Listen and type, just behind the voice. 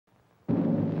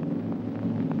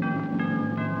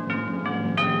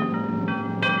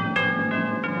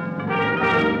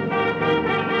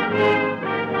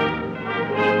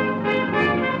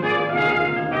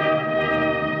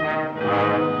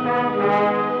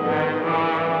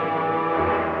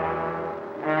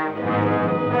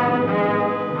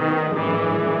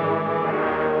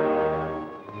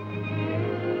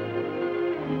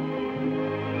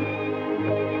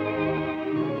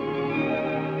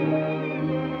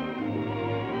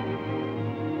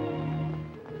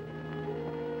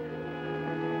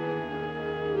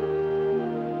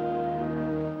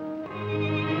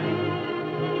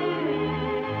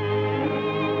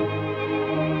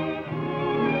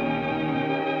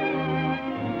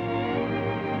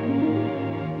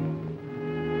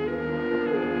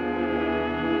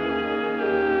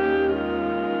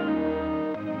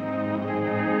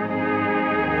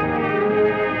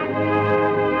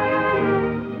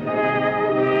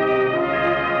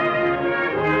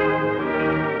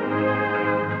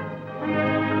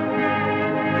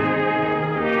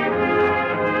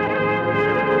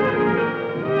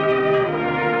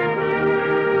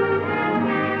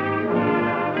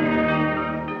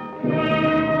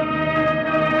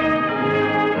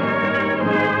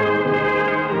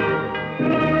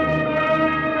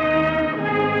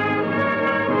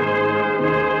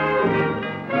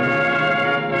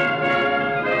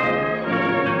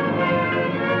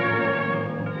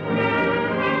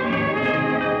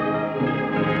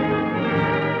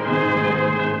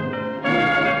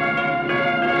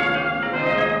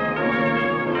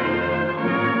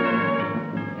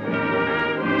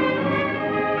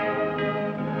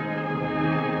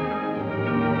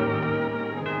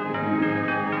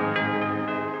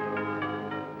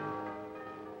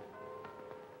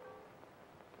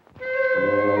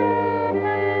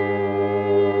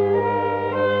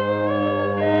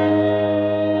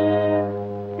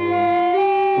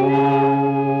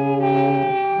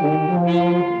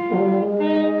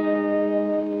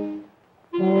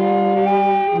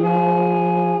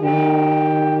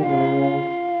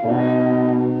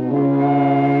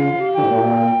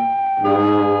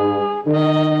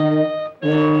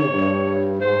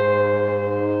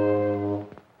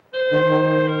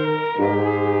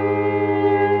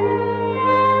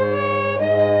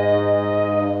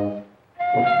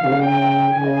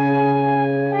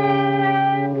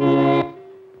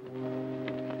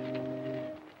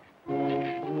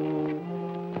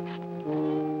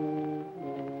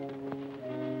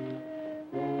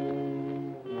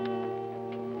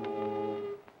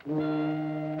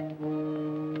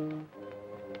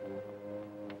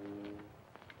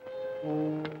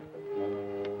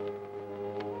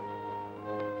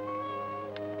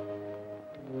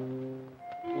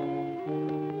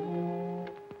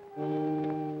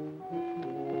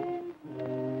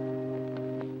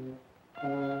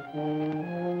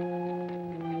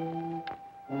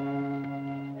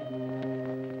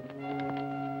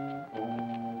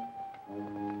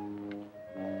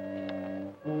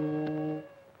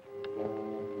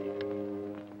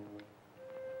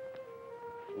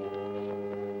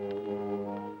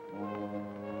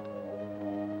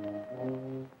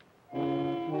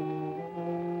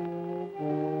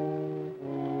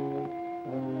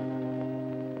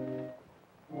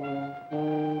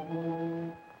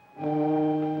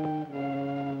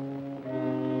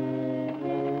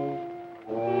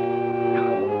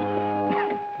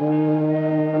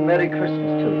Merry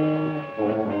Christmas to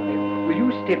you. Will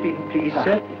you step in, please,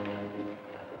 sir?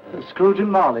 Scrooge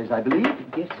and Marley's, I believe.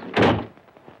 Yes, sir.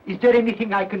 Is there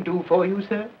anything I can do for you,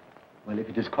 sir? Well, if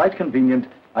it is quite convenient,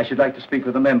 I should like to speak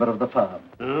with a member of the firm.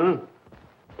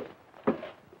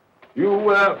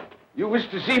 You wish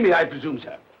to see me, I presume,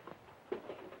 sir?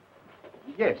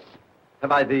 Yes.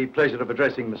 Have I the pleasure of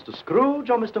addressing Mr.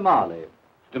 Scrooge or Mr. Marley?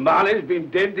 Mr. Marley's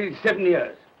been dead these 7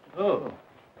 years. Oh.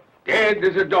 Dead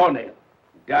as a doornail.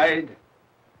 Died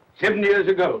 7 years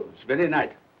ago, this very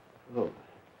night. Oh.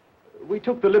 We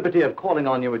took the liberty of calling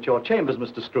on you at your chambers,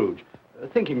 Mr. Scrooge,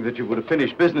 thinking that you would have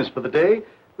finished business for the day,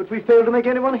 but we failed to make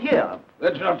anyone here.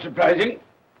 That's not surprising.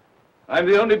 I'm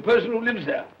the only person who lives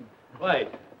there.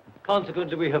 Right.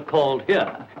 Consequently, we have called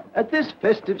here. At this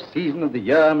festive season of the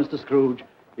year, Mr. Scrooge,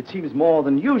 it seems more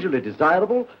than usually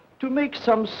desirable to make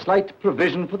some slight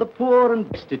provision for the poor and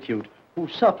destitute who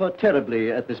suffer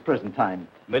terribly at this present time.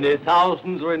 Many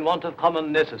thousands are in want of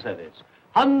common necessaries.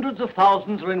 Hundreds of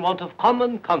thousands are in want of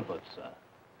common comforts, sir.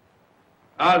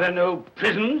 Are there no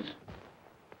prisons?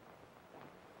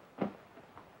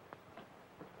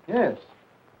 Yes,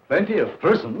 plenty of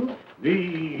prisons. The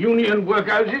union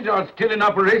workhouses are still in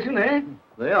operation, eh?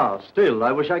 They are still.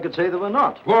 I wish I could say they were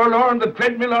not. Forlorn, the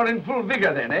treadmill are in full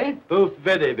vigor then, eh? Both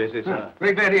very busy, sir.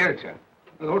 Very glad to hear it, sir.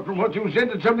 I thought from what you said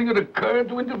that something had occurred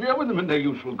to interfere with them in their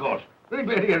useful course. Very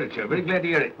glad to hear it, sir. Very glad to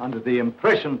hear it. Under the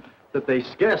impression that they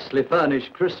scarcely furnish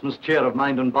Christmas cheer of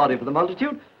mind and body for the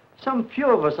multitude, some few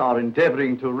of us are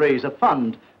endeavoring to raise a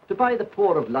fund to buy the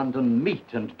poor of London meat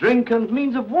and drink and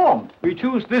means of warmth. We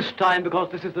choose this time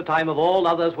because this is the time of all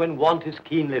others when want is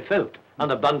keenly felt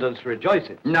and abundance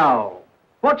rejoices. Now,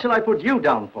 what shall I put you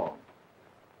down for?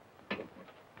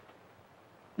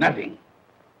 Nothing.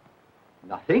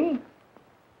 Nothing?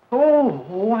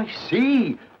 Oh, I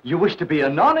see. You wish to be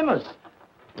anonymous.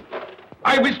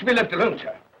 I wish to be left alone,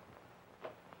 sir.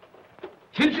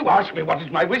 Since you ask me what is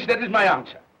my wish, that is my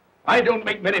answer. I don't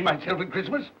make merry myself at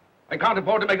Christmas. I can't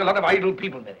afford to make a lot of idle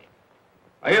people merry.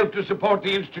 I help to support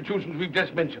the institutions we've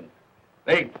just mentioned.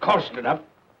 They cost enough.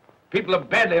 People are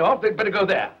badly off, they'd better go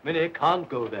there. Many can't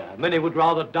go there. Many would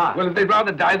rather die. Well, if they'd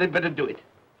rather die, they'd better do it.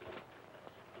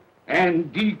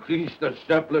 And decrease the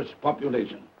surplus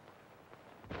population.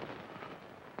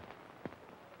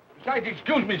 Besides,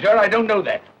 excuse me, sir, I don't know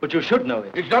that. But you should know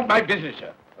it. It's not my business,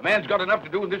 sir. A man's got enough to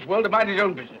do in this world to mind his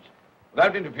own business.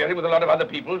 Without interfering with a lot of other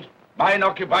people's, mine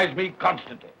occupies me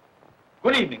constantly.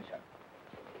 Good evening, sir.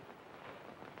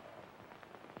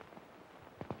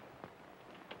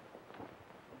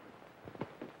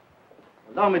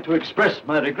 Allow me to express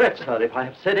my regrets, sir, if I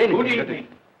have said anything. Good evening.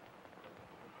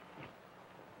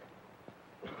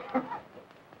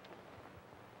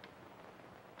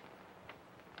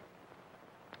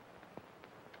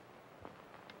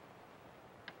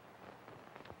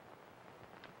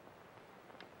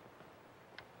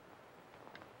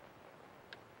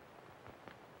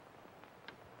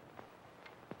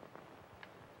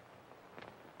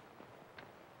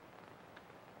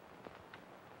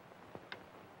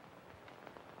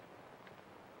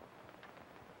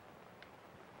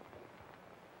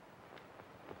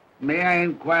 May I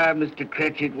inquire, Mr.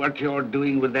 Cratchit, what you're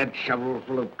doing with that shovel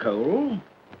full of coal?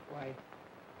 Why,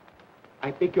 I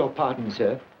beg your pardon,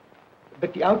 sir,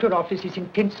 but the outer office is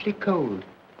intensely cold,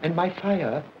 and my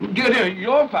fire... Dear,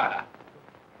 your fire?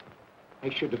 I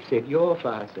should have said your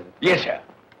fire, sir. Yes, sir.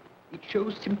 It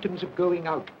shows symptoms of going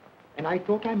out, and I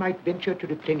thought I might venture to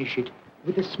replenish it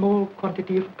with a small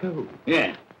quantity of coal.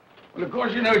 Yeah. Well, of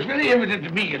course, you know, it's very evident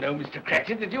to me, you know, Mr.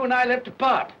 Cratchit, that you and I left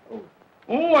apart.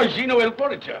 Oh, I see no help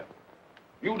for it, sir.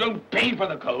 You don't pay for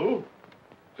the coal,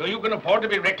 so you can afford to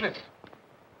be reckless.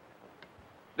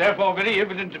 Therefore, very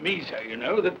evident to me, sir, you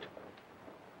know, that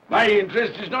my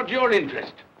interest is not your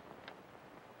interest.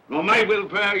 Nor my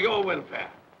welfare, your welfare.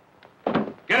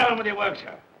 Get on with your work,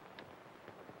 sir.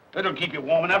 That'll keep you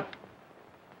warm enough.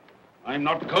 I'm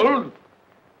not cold.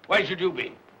 Why should you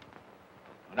be?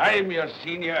 And I'm your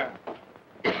senior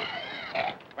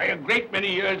by a great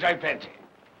many years, I fancy.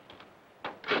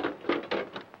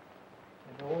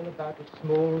 All about a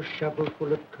small shovel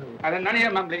full of coal. And none of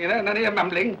your mumbling, you know, none of your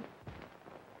mumbling.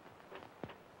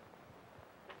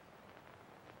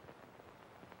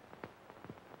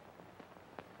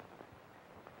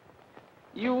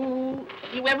 You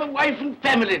have a wife and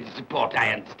family to support,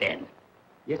 I understand.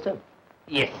 Yes, sir.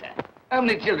 Yes, sir. How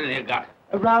many children you got?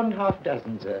 Around half a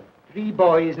dozen, sir. 3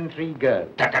 boys and 3 girls.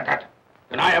 Tut, tut, tut.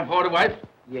 Can I afford a wife?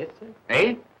 Yes, sir.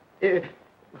 Eh?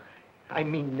 I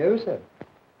mean, no, sir.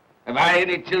 Have I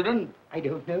any children? I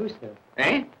don't know, sir.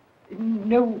 Eh?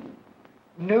 No,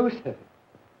 sir.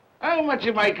 How much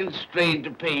am I constrained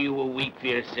to pay you a week for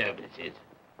your services?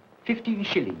 15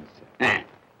 shillings.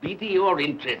 Be to your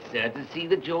interest, sir, to see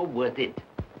that you're worth it.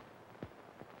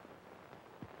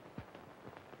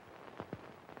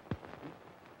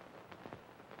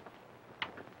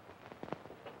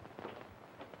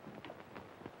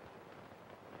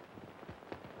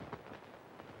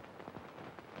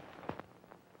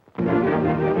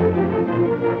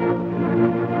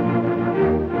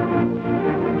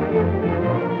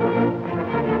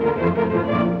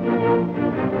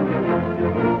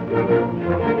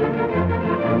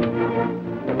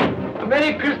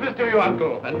 Merry Christmas to you,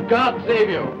 Uncle, and God save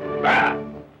you. Bah!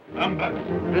 Humbug.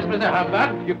 Christmas a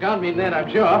humbug? You can't mean that, I'm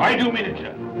sure. I do mean it,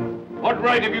 sir. What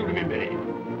right have you to be merry?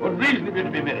 What reason have you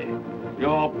to be merry?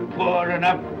 You're poor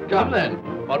enough. Come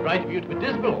then. What right have you to be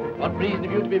dismal? What reason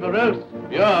have you to be morose?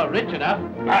 You're rich enough.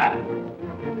 Bah!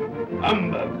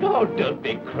 Humbug. Oh, don't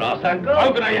be cross, Uncle.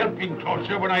 How can I help being cross,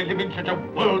 sir, when I live in such a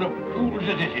world of fools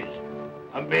as this is?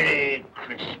 A Merry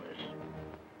Christmas.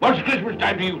 What's Christmas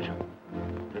time to you, sir?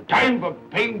 The time for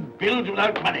paying bills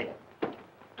without money.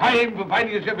 Time for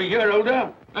finding yourself a year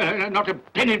older? Not a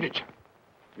penny of it, sir.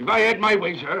 If I had my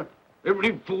way, sir,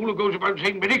 every fool who goes about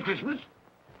saying Merry Christmas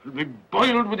should be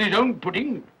boiled with his own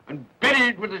pudding and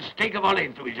buried with a stake of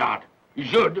olive through his heart. He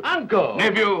should. Uncle!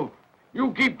 Nephew,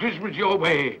 you keep Christmas your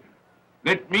way.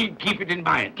 Let me keep it in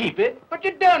mine. Keep it? But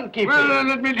you don't keep Well, it.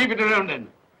 let me leave it alone then.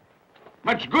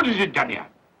 Much good has it done you?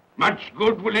 Much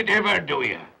good will it ever do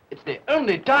you? It's the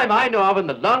only time I know of in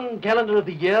the long calendar of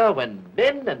the year when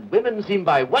men and women seem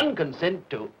by one consent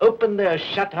to open their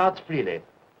shut hearts freely.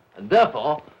 And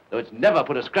therefore, though it's never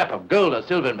put a scrap of gold or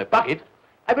silver in my pocket,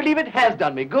 I believe it has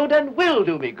done me good and will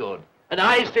do me good. And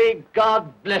I say,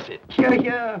 God bless it. Hear,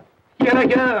 hear. Hear,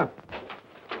 hear.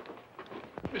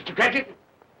 Mr. Cratchit,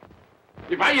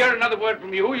 if I hear another word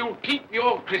from you, you'll keep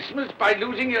your Christmas by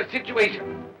losing your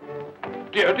situation.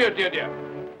 Dear, dear, dear, dear.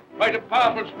 Quite a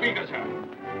powerful speaker, sir.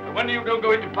 No wonder you don't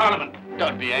go into Parliament.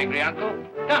 Don't be angry, Uncle.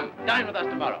 Come, dine with us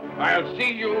tomorrow. I'll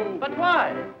see you... But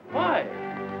why? Why?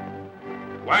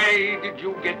 Why did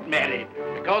you get married?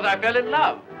 Because I fell in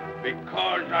love.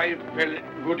 Because I fell...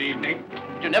 Good evening.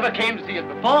 But you never came to see us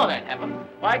before that happened.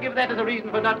 Why give that as a reason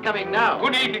for not coming now?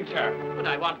 Good evening, sir. But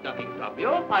I want nothing from you.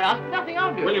 I ask nothing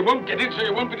of you. Well, you won't get it, so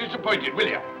you won't be disappointed, will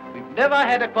you? We've never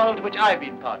had a quarrel to which I've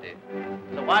been party.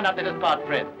 So why not let us part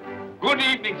friends? Good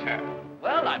evening, sir.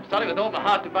 Well, I'm sorry with all my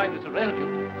heart to find you so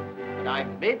relative. But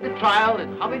I've made the trial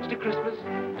in homage to Christmas,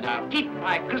 and I'll keep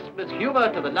my Christmas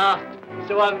humor to the last.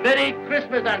 So a Merry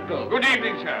Christmas, Uncle. Good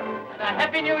evening, sir. And a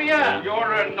Happy New Year.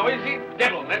 You're a noisy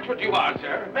devil, that's what you are,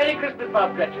 sir. Merry Christmas,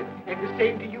 Bob Cratchit. And the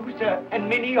same to you, sir, and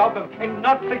many of them. And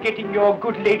not forgetting your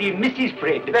good lady, Mrs.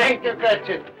 Fred. Thank you,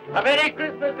 Cratchit. A Merry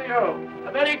Christmas to you.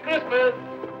 A Merry Christmas.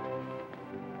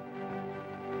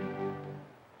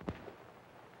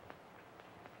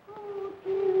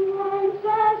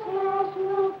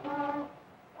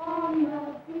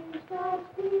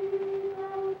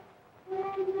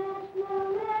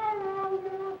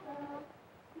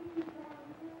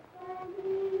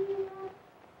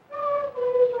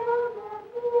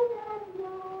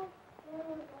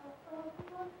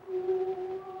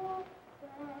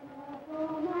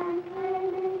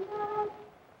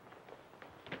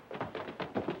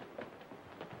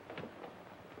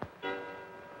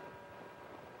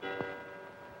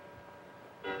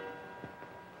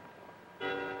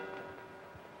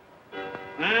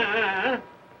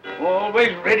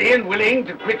 Always ready and willing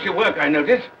to quit your work, I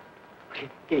notice.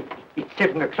 It's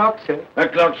 7 o'clock, sir.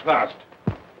 That clock's fast.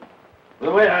 By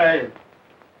the way, I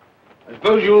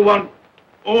suppose you'll want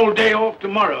all day off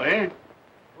tomorrow, eh?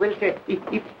 Well, sir,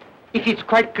 if it's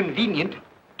quite convenient.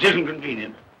 It isn't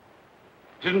convenient.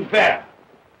 It isn't fair.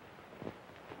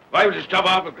 If I were to stop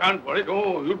half a crown for it,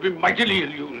 oh, you'd be mightily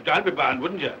ill-used, I'll be bound,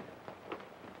 wouldn't you?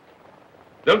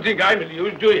 Don't think I'm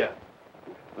ill-used, do you?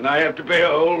 When I have to pay a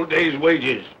whole day's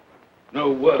wages. No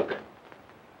work.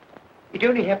 It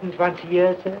only happens once a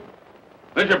year, sir.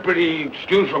 That's a pretty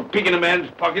excuse for picking a man's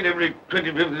pocket every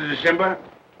 25th of December.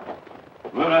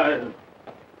 Well,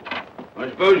 I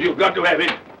suppose you've got to have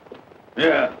it.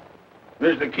 Yeah,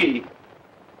 there's the key.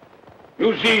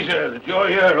 You see, sir, that you're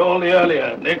here all the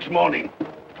earlier next morning.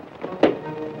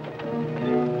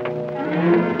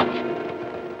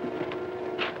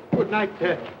 Good night,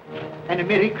 sir. And a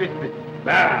Merry Christmas.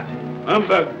 Bah,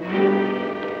 humbug.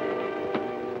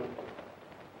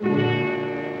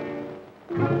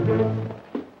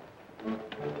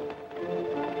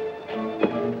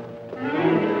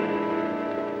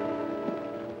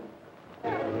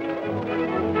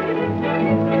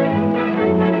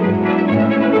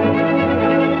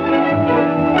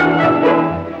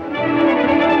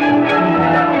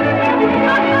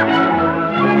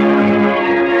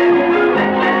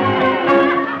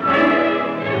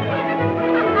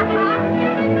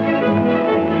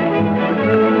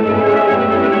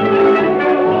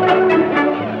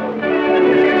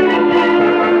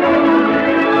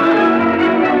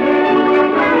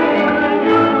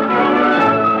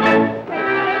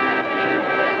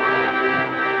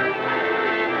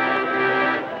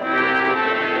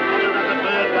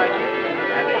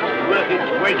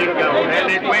 Where'd you go? And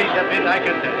it weighs a bit, I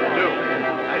can tell you, too.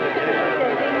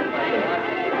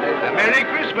 A Merry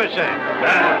Christmas, sir.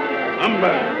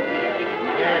 Humbug.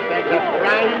 Yes, that's a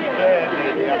fine bird,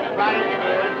 baby, a fine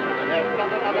bird. There's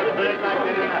not another bird like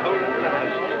that in the whole of the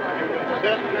house.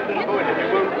 Certainly the boy, if you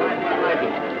won't find one like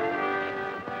it.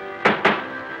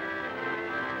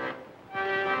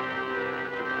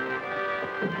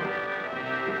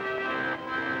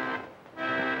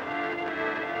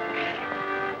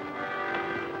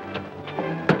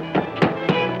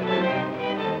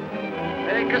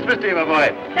 Merry Christmas to you, my boy.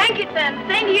 Thank you, sir.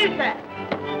 Same to you, sir.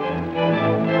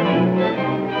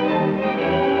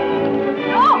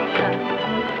 Oh, sir.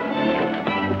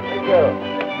 Thank you.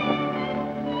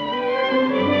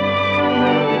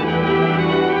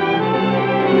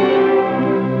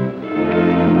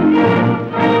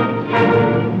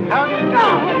 How do you do?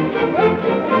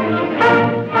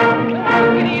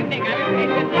 Good evening.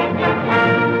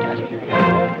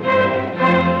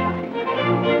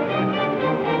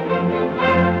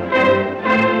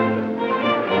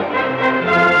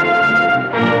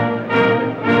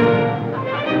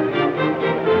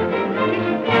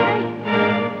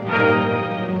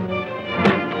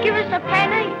 Give us a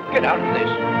penny. Get out of this.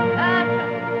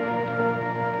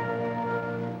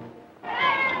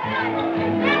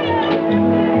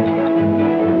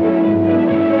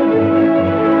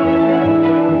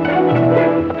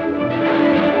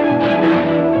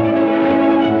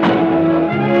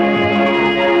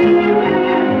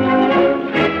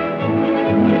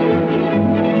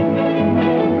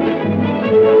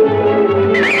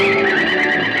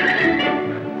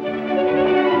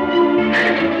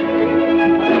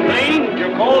 Clean? You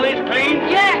call this clean?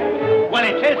 Yeah. Well,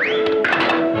 it is.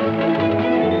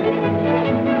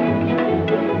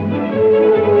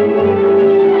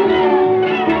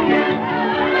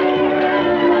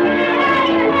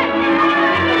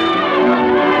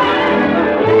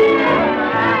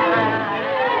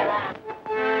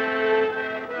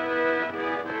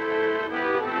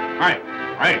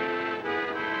 Right.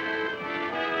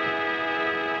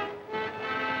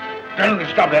 Tell them to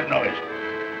stop that noise.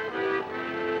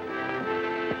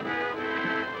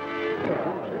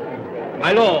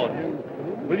 My lord,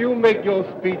 will you make your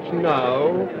speech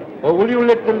now, or will you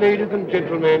let the ladies and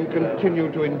gentlemen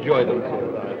continue to enjoy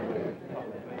themselves?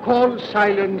 Call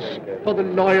silence for the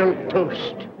loyal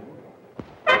toast.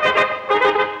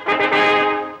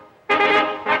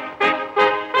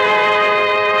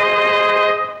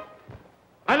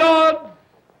 My lords,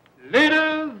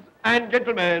 ladies and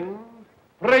gentlemen,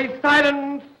 pray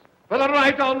silence for the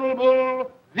Right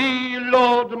Honourable the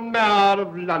Lord Mayor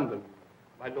of London.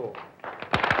 My lord.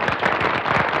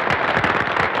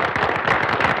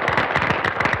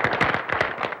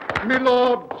 My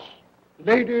lords,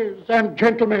 ladies and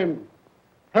gentlemen,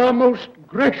 Her Most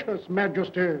Gracious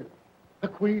Majesty, the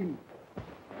Queen.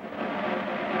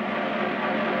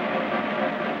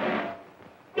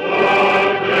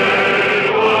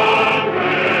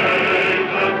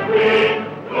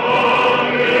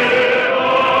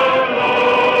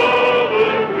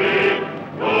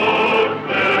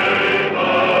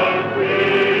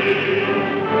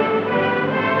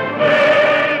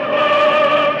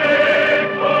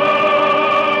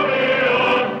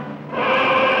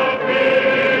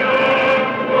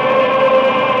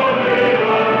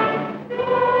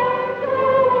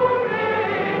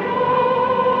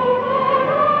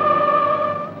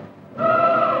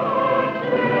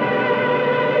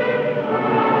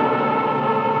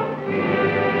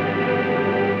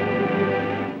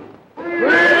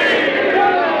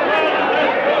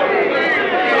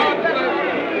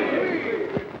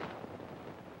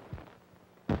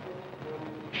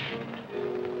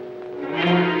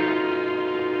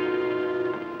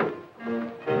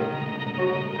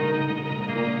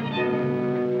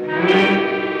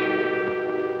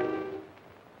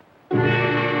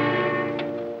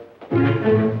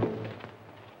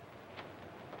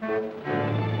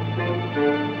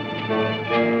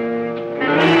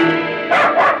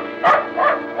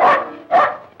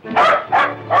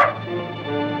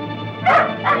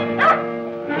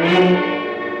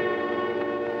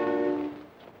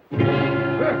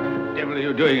 What the devil are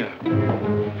you doing?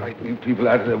 Frightening people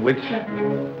out of their wits.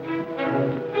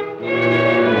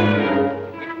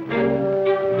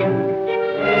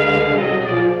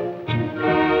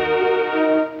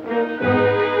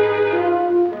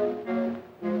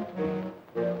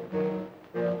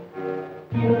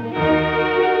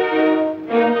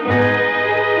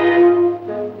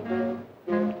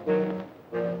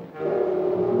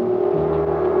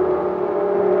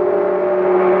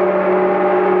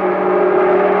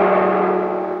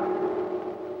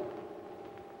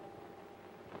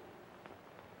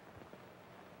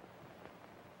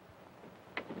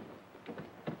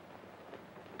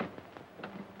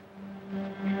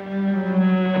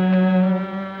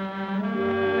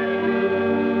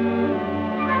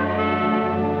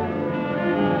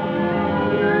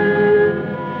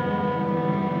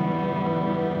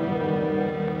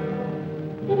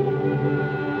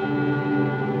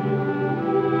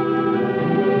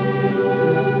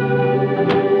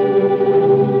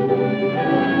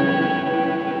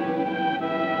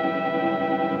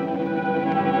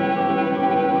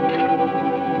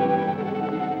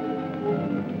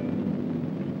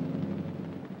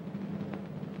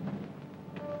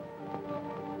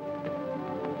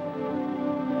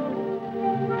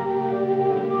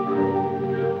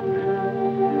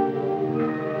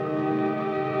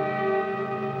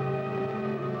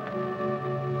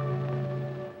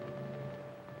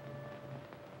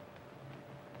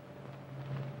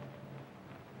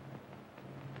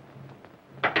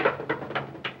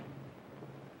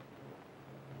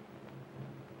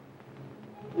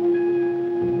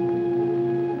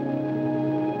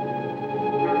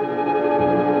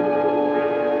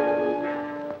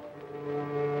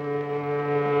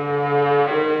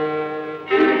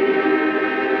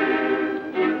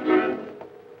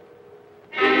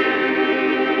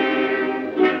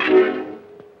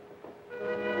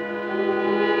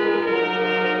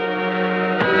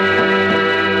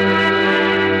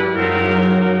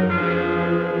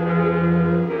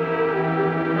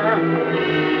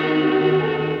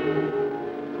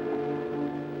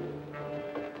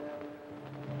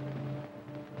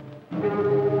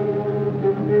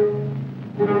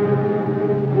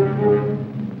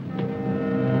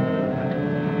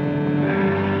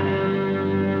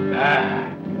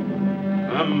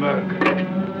 Hamburg.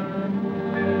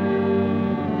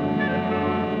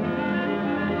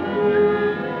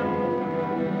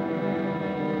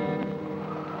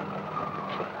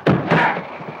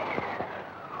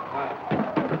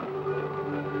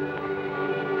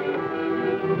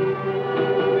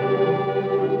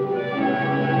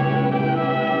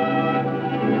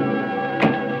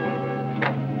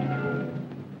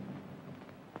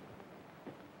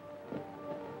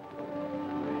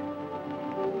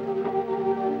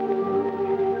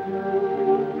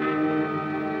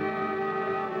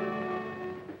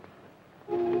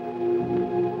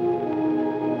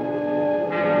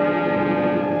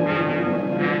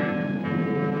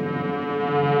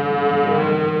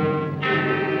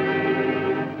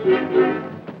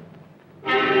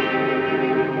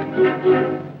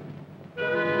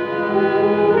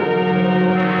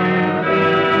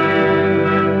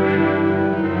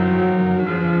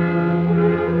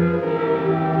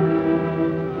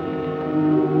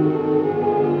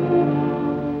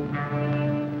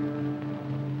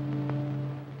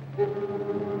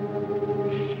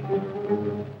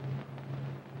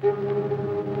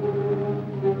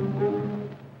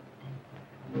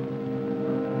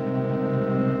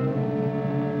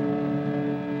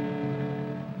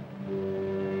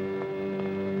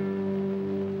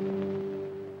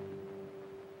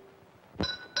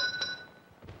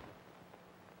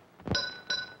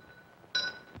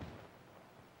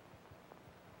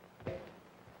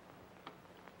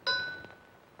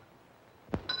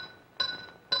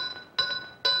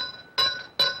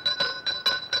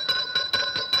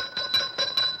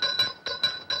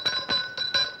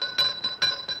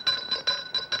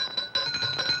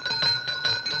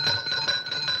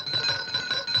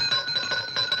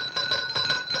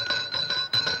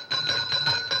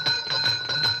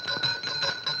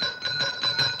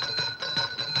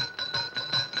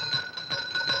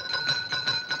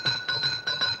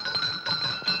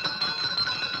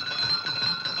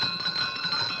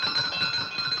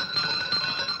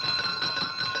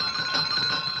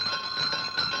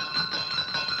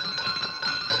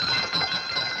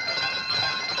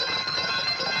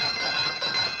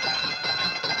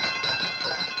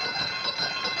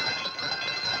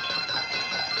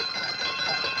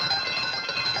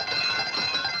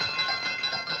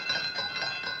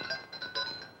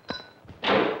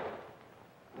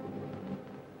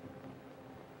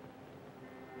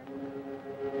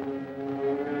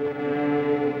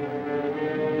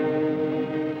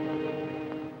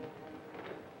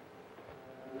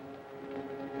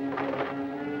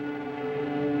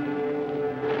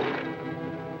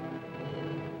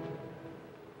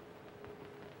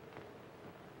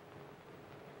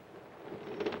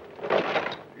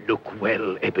 Look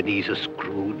well, Ebenezer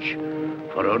Scrooge,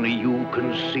 for only you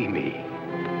can see me.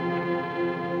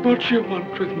 What you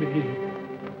want with me?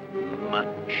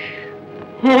 Much.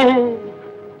 Oh,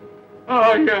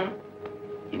 yeah.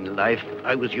 In life,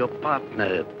 I was your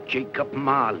partner, Jacob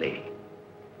Marley.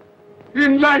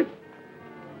 In life?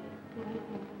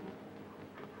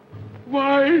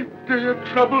 Why do you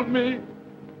trouble me?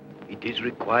 It is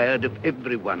required of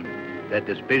everyone that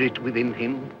the spirit within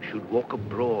him should walk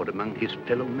abroad among his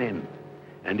fellow men.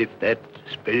 And if that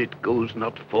spirit goes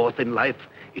not forth in life,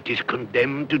 it is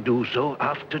condemned to do so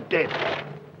after death.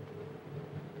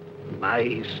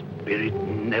 My spirit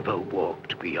never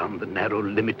walked beyond the narrow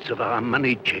limits of our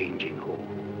money-changing hall.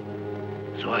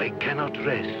 So I cannot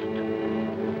rest.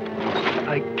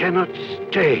 I cannot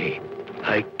stay.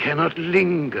 I cannot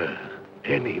linger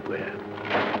anywhere.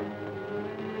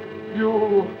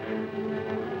 You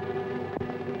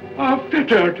are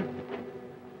fettered.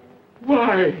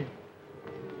 Why?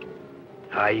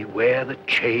 I wear the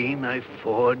chain I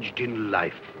forged in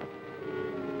life.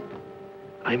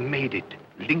 I made it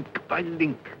link by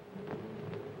link.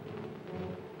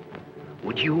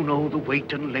 Would you know the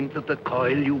weight and length of the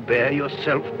coil you bear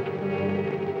yourself?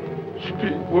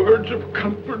 Speak words of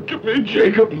comfort to me,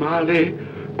 Jacob Marley.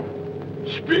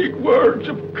 Speak words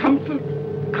of comfort.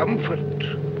 Comfort?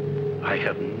 I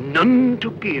have none to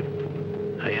give.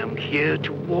 I am here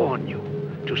to warn you,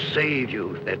 to save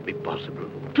you if that be possible.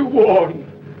 To warn?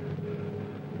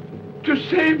 To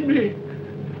save me?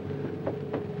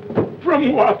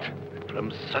 From what?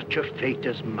 From such a fate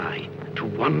as mine, to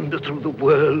wander through the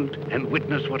world and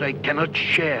witness what I cannot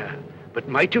share, but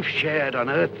might have shared on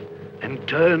earth and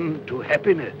turn to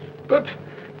happiness. But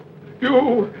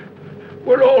you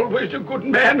were always a good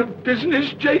man of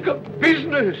business, Jacob.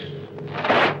 Business?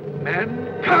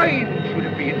 Mankind should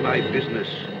have been my business.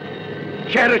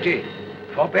 charity,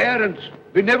 forbearance,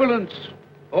 benevolence,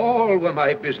 all were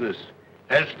my business,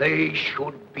 as they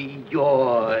should be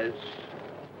yours.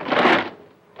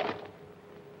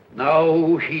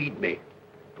 Now heed me,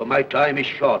 for my time is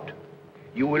short.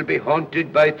 You will be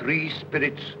haunted by 3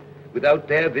 spirits. Without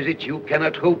their visits, you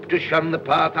cannot hope to shun the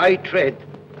path I tread.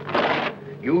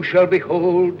 You shall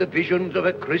behold the visions of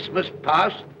a Christmas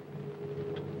past,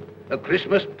 a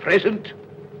Christmas present,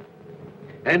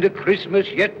 and a Christmas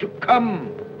yet to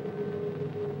come.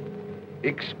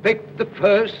 Expect the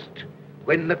first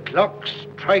when the clock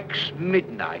strikes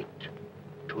midnight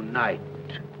tonight.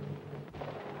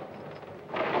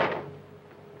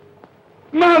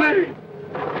 Marley!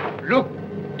 Look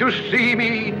to see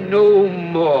me no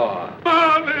more.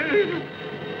 Marley!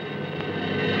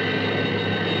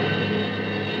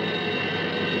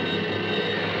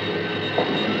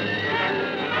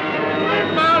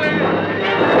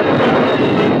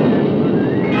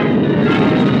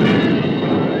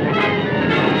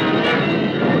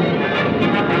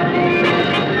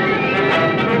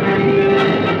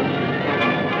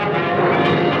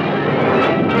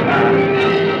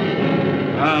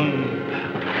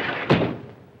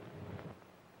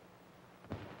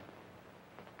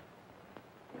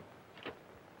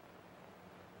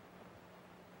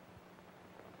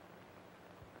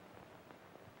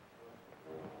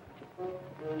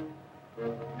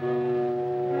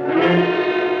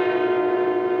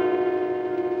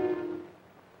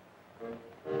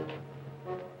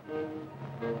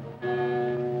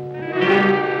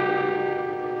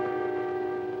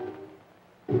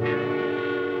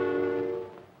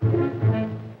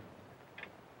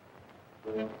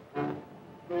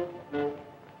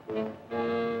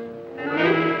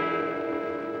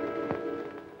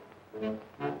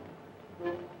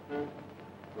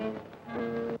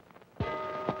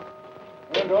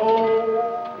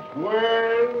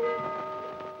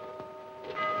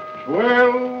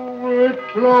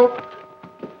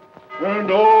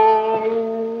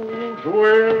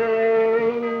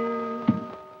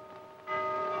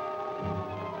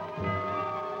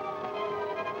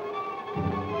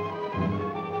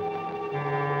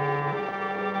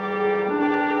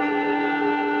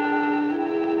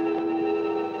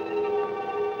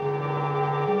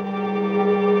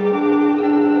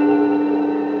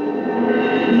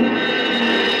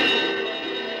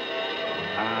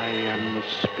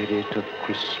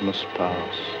 Christmas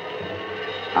past.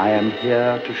 I am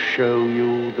here to show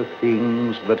you the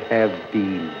things that have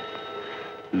been.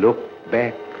 Look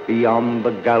back beyond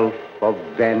the gulf of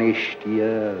vanished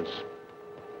years.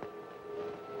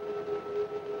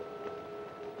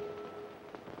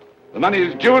 The money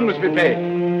is due and must be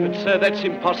paid. But, sir, that's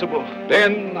impossible.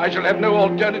 Then I shall have no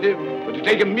alternative but to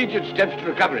take immediate steps to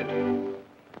recover it.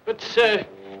 But, sir,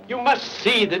 you must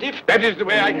see that if... That is the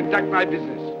way I conduct my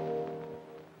business.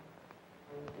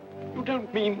 You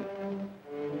don't mean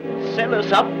sell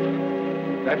us up?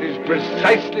 That is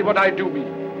precisely what I do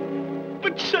mean.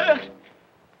 But, sir,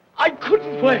 I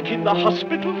couldn't work in the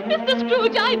hospital. Mr.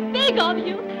 Scrooge, I beg of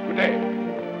you. Good day.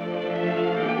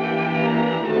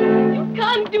 You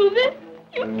can't do this.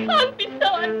 You can't be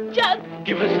so unjust.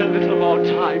 Give us a little more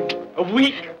time. A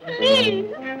week. Please.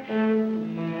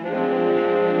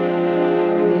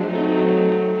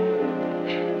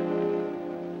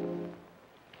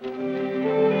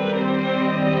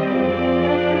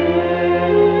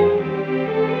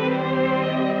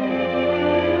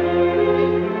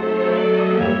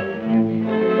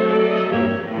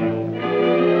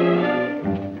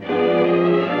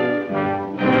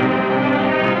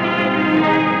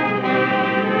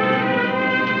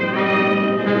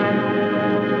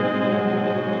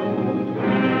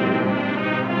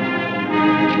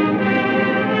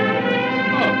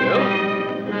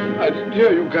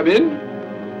 Come in.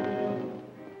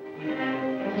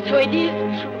 So it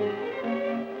is true.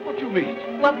 What do you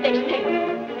mean? What they say.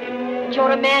 That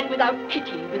you're a man without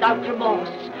pity, without remorse,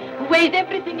 who weighs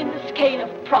everything in the scale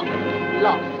of profit and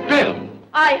loss. Belle!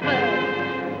 I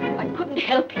heard. I couldn't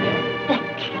help you. But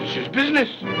this is business.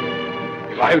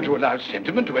 If I were to allow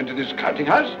sentiment to enter this counting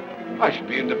house, I should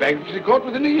be in the bankruptcy court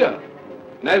within a year.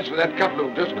 And as for that couple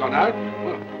who've just gone out,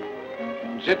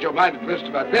 well, set your mind at rest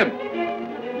about them.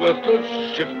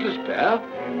 Worthless, shiftless pair.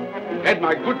 Had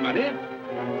my good money.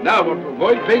 Now want to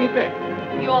avoid paying it back.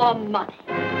 Your money.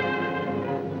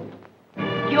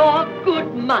 Your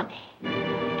good money.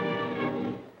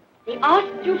 They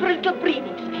asked you for a little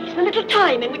breathing space, a little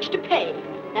time in which to pay.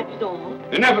 That was all.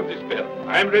 Enough of this, Belle.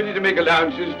 I am ready to make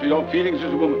allowances for your feelings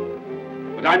as a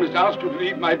woman. But I must ask you to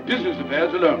leave my business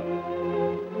affairs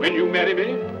alone. When you marry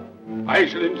me, I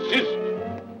shall insist.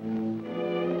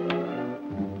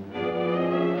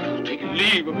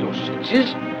 believe of your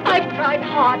senses. I've tried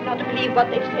hard not to believe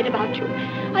what they've said about you.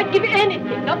 I'd give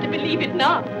anything not to believe it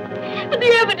now. But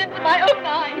the evidence of my own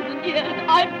eyes and ears,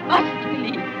 I must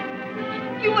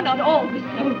believe. You were not always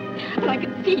so. But I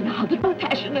can see now that one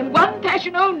passion and one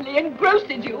passion only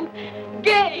engrosses you.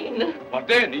 Gain. What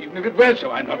then? Even if it were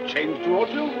so, I'm not changed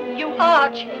towards you. You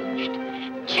are changed.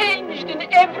 Changed in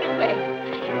every way.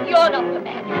 You're not the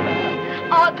man you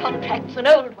were. Our contract's an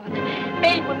old one,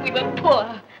 made when we were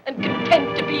poor and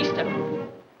content to be so.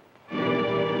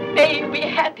 May you be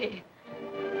happy,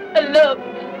 alone,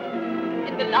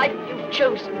 in the life you've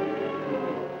chosen.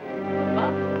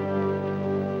 Goodbye.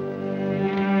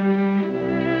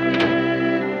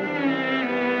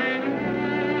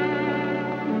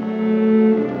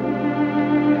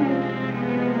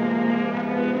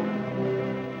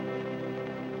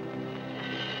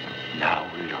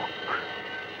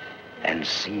 And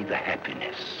see the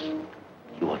happiness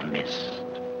you have missed.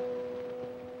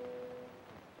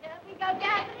 Here we go,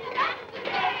 Daddy. That's the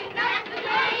day, that's the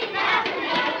day, that's the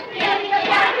day. Here we go,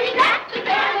 Daddy, that's the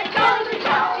day, the golden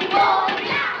shall be born.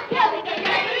 Here we go,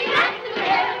 Daddy, that's the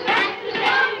day, that's the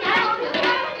day, that's the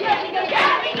day. Here we go,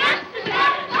 Daddy, that's the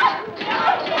day, that's the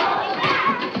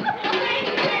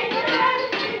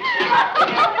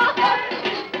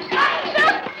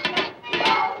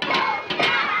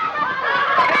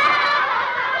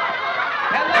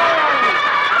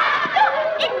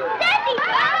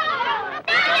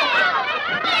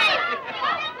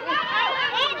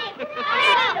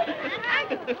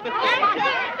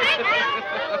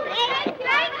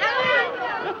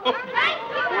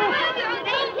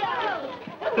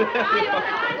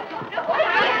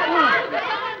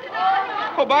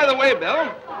Oh, by the way,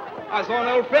 Belle, I saw an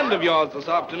old friend of yours this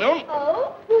afternoon.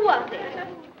 Oh? Who was it?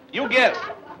 You guess.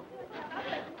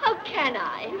 How can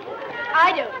I?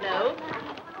 I don't know.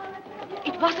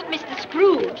 It wasn't Mr.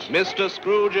 Scrooge. Mr.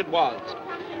 Scrooge it was.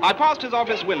 I passed his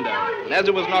office window, and as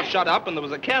it was not shut up and there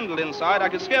was a candle inside, I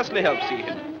could scarcely help see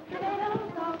him.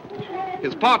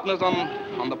 His partner's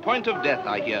on the point of death,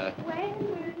 I hear.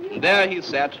 And there he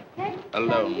sat,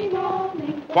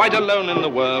 alone. Quite alone in the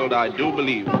world, I do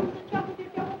believe.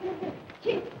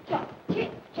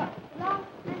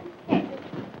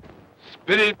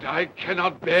 Spirit, I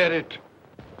cannot bear it.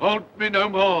 Haunt me no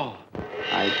more.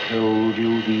 I told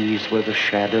you these were the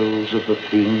shadows of the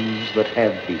things that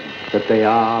have been, that they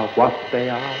are what they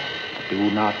are.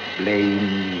 Do not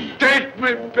blame me. Take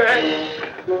me back.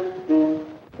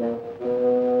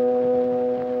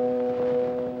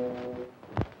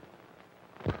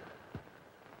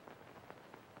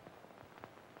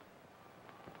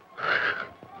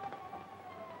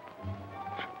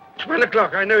 It's 1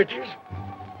 o'clock, I know it is.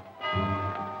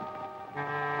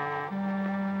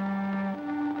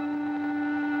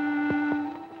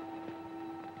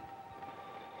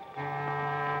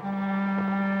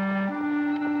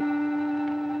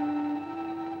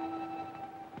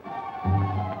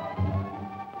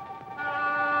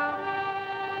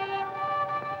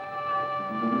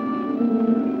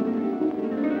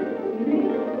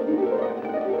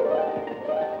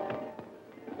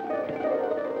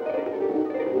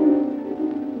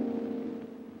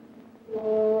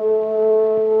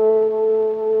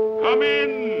 Come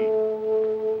in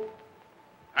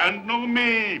and know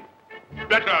me,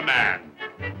 better man.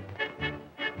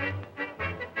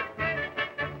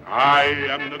 I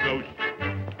am the ghost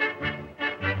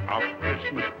of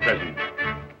Christmas present.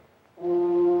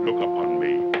 Look upon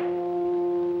me.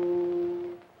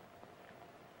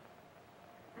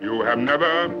 You have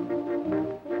never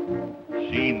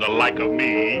seen the like of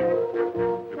me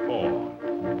before.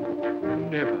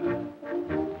 Never.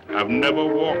 Have never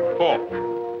walked forth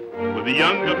with the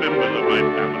younger members of my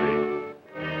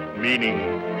family, meaning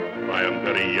I am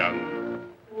very young.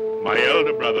 My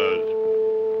elder brothers,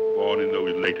 born in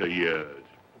those later years.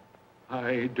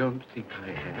 I don't think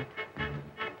I have.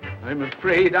 I'm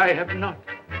afraid I have not.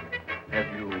 Have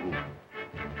you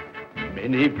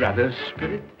many brothers,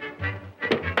 Spirit?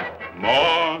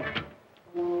 More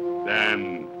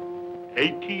than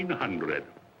 1,800.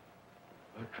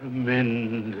 A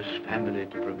tremendous family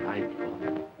to provide for.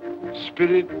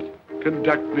 Spirit,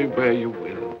 conduct me where you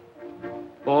will.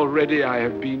 Already I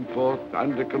have been forth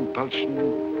under compulsion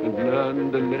and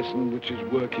learned the lesson which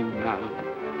is working now.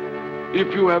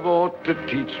 If you have aught to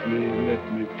teach me,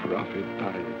 let me profit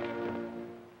by it.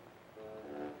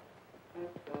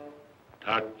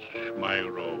 Touch my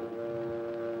robe,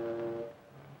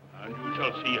 and you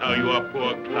shall see how your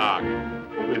poor clerk,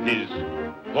 with his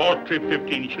paltry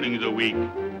 15 shillings a week,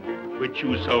 which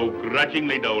you so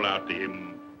grudgingly dole out to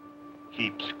him,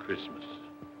 keeps Christmas.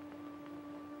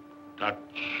 Touch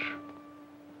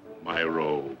my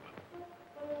robe,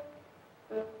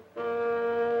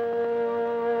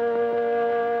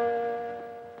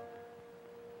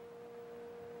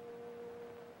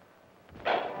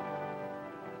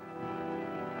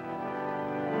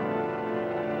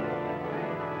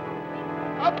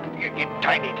 Get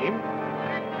Tiny Tim.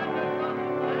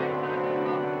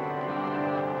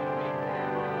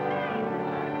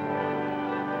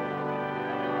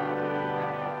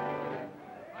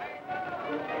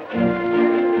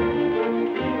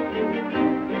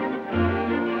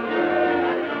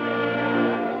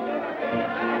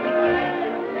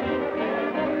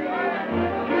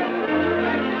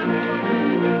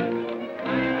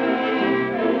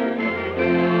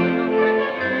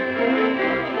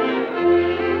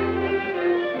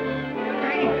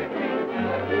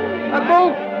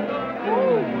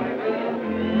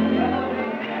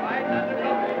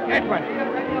 That one.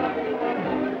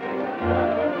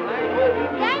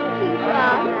 Thank you,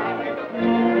 Father.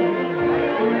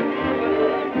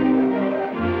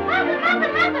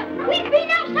 Mother, we've been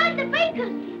outside the baker's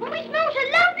and we smelled a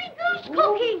lovely goose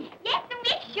cooking. Yes, and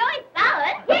we sure it's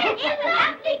ours. Yes, it's a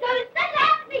lovely goose, the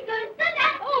lovely goose, the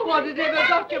lovely Oh, what has ever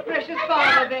got your precious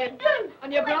father then?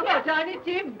 And your brother, Tiny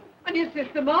Tim. And your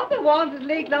sister Martha was as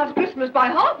late last Christmas by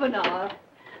half an hour.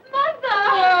 Mother!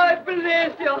 Oh,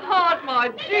 bless your heart, my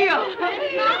dear.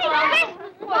 Merry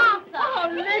Christmas, Martha. How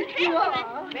late you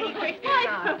are. Merry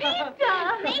Christmas,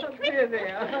 Peter. Here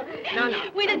they are. No.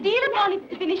 We had a deal of money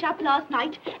to finish up last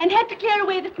night and had to clear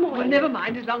away this morning. Well, never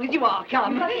mind, as long as you are.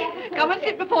 Come. Come and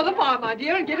sit before the fire, my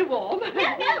dear, and get it warm. No,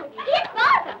 here's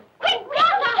Martha. Quick,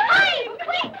 Martha, hide,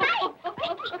 quick, hide.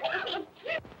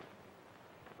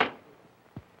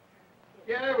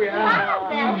 Here we are.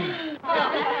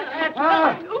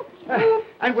 Martha.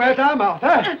 And where's our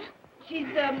Martha? She's,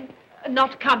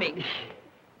 not coming.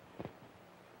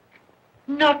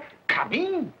 Not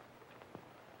coming?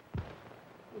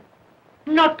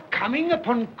 Not coming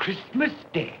upon Christmas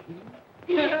Day?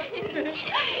 Yes,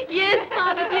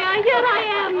 Father dear, here I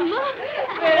am.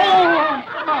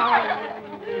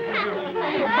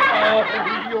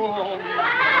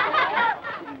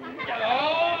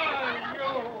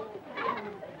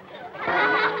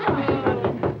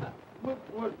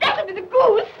 That'll be the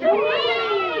goose.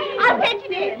 I'll fetch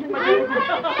it in.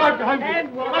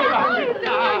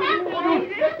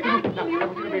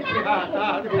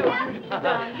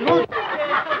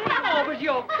 Oh, but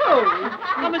you're cold.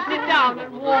 Come and sit down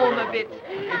and warm a bit.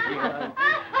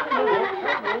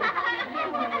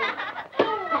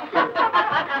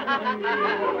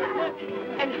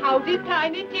 And how did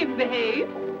Tiny Tim behave?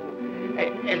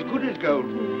 As good as gold,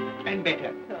 and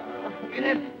better.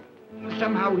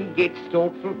 Somehow he gets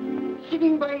thoughtful,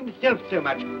 sitting by himself so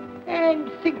much,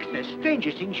 and thinks the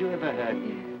strangest things you ever heard.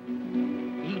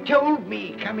 He told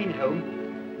me, coming home,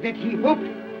 that he hoped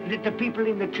that the people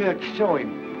in the church saw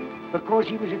him, because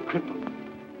he was a cripple.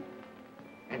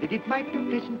 And that it might be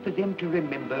pleasant for them to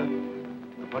remember,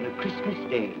 upon a Christmas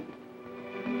day,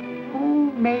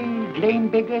 who made lame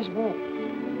beggars walk,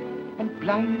 and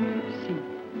blind see.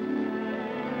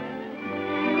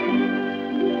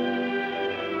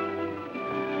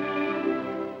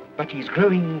 But he's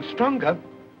growing stronger.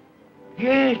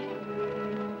 Yes,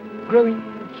 growing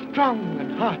strong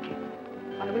and hearty.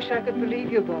 I wish I could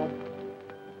believe you, Bob.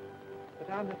 But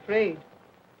I'm afraid.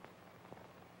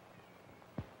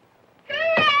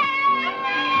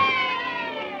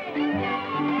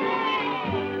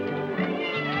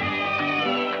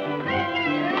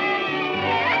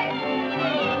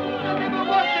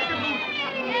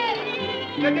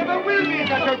 There never will be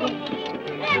such a goose.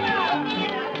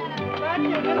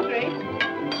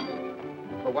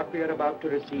 For what we are about to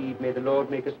receive, may the Lord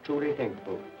make us truly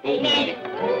thankful. Amen.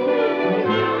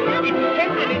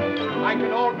 I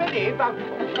can already vouch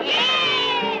for.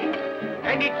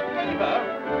 And its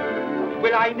flavor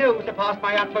will, I know, surpass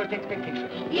my utmost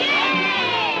expectations.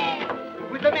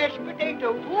 With the mashed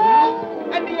potato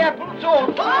and the apple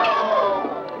sauce.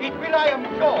 It will, I am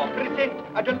sure, present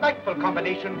a delightful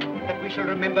combination that we shall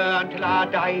remember until our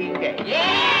dying day.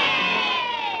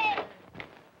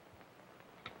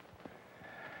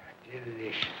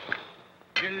 Delicious.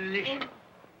 Delicious.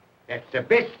 That's the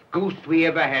best goose we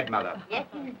ever had, Mother. Yes,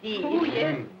 indeed. Oh,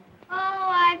 yes. Oh,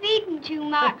 I've eaten too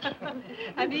much.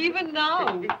 And even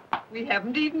now, we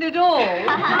haven't eaten it all.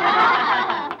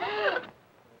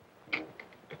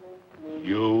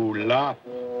 You laugh.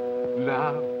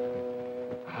 Love.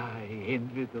 I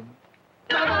envy them.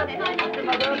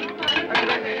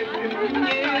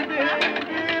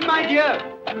 My dear,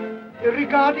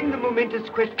 regarding the momentous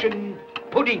question,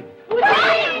 pudding. Good old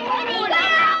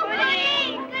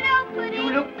pudding. You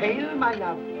look pale, my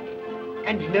love,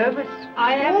 and nervous.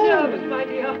 I am nervous, my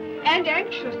dear, and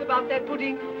anxious about that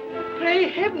pudding. Pray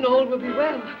heaven all will be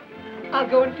well. I'll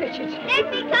go and fetch it.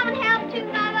 Let me come and help too,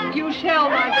 Mother. You shall,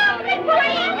 my darling.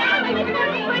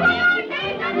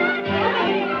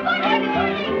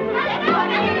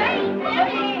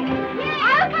 Pudding.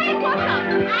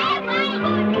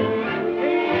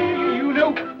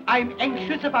 I'm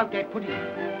anxious about that pudding. You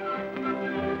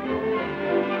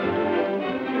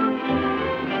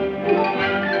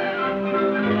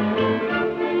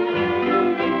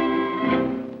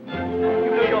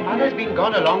know, your mother's been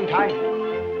gone a long time.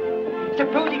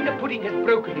 Supposing the pudding has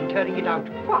broken in turning it out.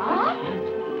 What?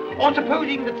 Or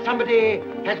supposing that somebody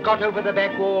has got over the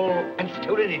back wall and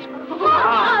stolen it.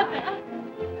 Father!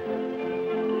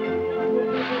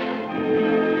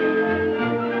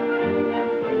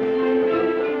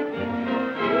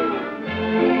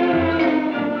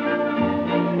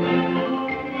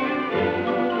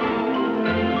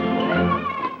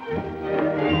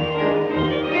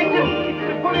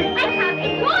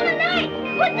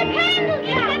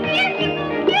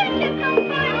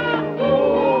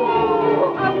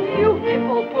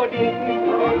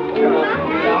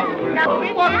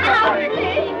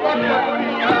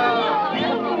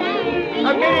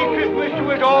 A Merry Christmas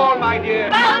to us all, my dear.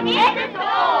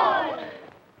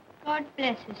 God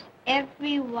bless us,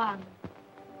 everyone.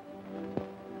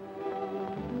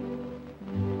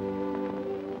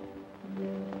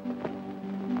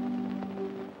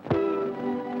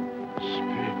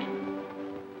 Spirit,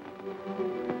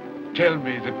 tell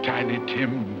me that Tiny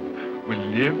Tim will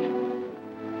live.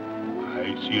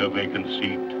 I see a vacant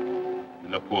seat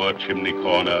in a poor chimney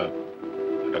corner,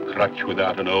 and a crutch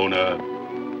without an owner,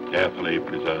 carefully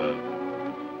preserved.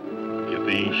 If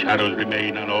these shadows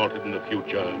remain unaltered in the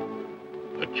future,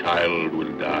 the child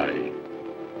will die.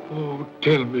 Oh,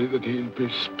 tell me that he'll be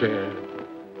spared.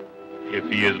 If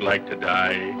he is like to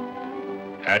die,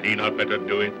 had he not better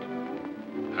do it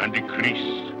and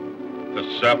decrease the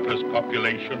surplus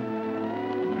population?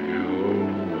 Your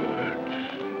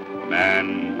words.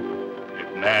 Man,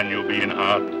 if man you be in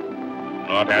heart,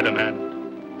 not adamant,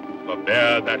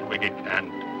 forbear that wicked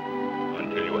cant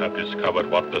until you have discovered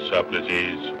what the surplus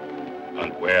is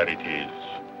and where it is.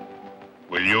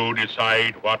 Will you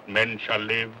decide what men shall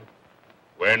live,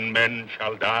 when men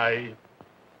shall die?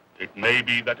 It may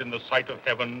be that in the sight of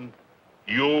heaven,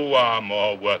 you are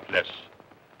more worthless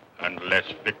and less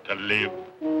fit to live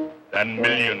than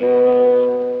millions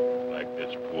like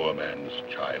this poor man's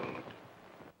child.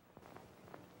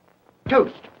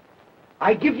 Toast.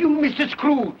 I give you Mr.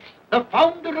 Scrooge, the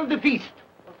founder of the feast.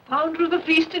 The founder of the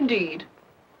feast, indeed.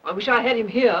 I wish I had him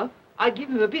here. I'd give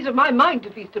him a piece of my mind to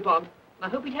feast upon. I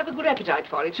hope he'd have a good appetite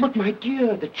for it. But, my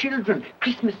dear, the children,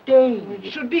 Christmas Day.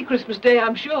 It should be Christmas Day,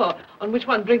 I'm sure, on which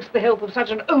one drinks the health of such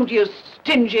an odious,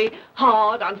 stingy,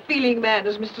 hard, unfeeling man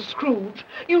as Mr. Scrooge.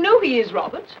 You know he is,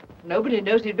 Robert. Nobody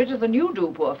knows it better than you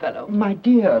do, poor fellow. My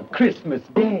dear, Christmas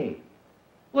Day.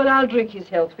 Well, I'll drink his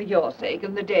health for your sake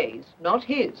and the day's, not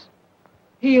his.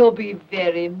 He'll be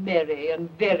very merry and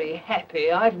very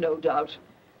happy, I've no doubt.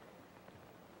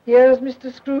 Here's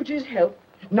Mr. Scrooge's health.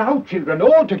 Now, children,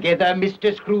 all together,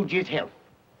 Mr. Scrooge's health.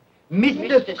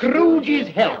 Mr. Scrooge's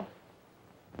health.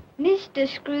 Mr.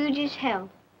 Scrooge's health.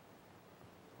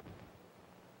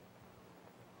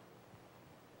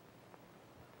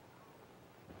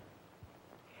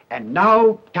 And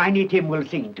now, Tiny Tim will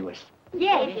sing to us.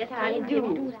 Yes, I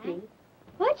do.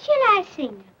 What shall I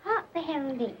sing? Hark the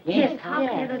herald in. Yes, hark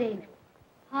the herald in.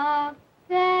 Hark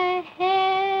the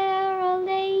herald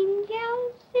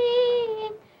angels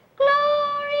sing,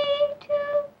 glory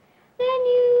to the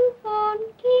newborn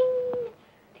King,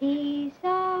 peace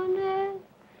on earth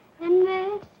and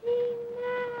mercy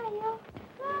nigh of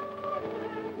God.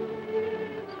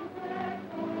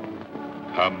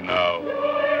 Come now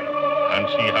and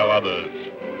see how others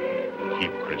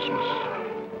keep Christmas.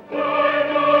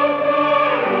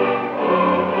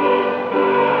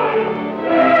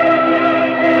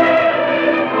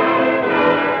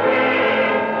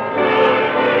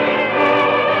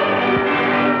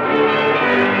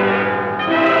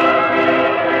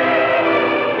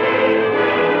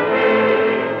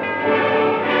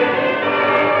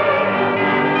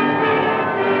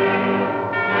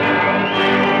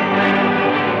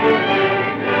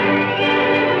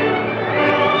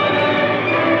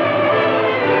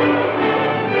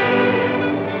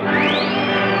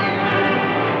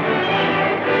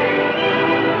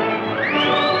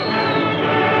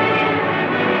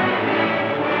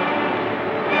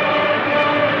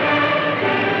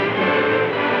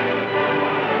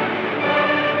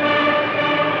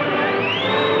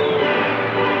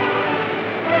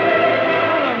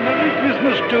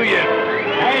 To you.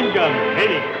 And a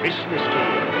Merry Christmas to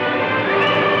you.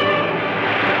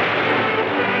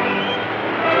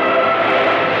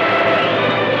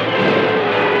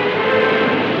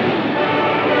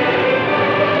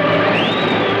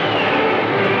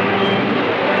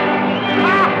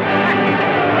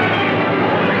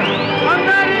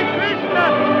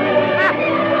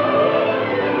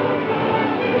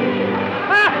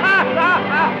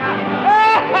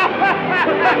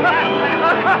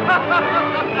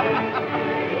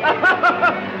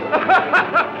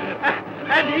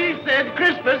 And he said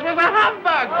Christmas was a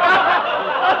humbug.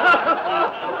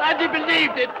 And he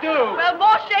believed it, too. Well,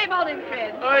 more shame on him,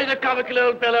 friend. Oh, he's a comical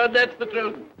old fellow, and that's the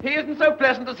truth. He isn't so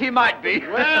pleasant as he might be.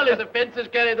 Well, his offences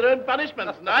carry their own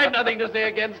punishments, and I've nothing to say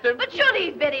against him. But surely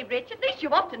he's very rich. At least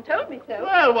you've often told me so.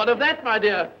 Well, what of that, my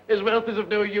dear? His wealth is of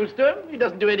no use to him. He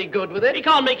doesn't do any good with it. He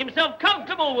can't make himself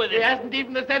comfortable with He it. hasn't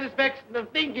even the satisfaction of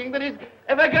thinking that he's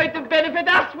ever going to benefit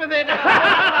us with it.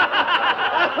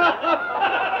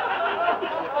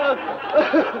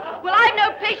 Well, I've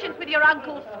no patience with your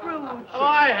Uncle Scrooge. Oh,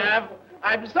 I have.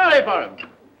 I'm sorry for him.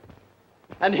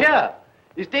 And here,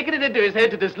 he's taken it into his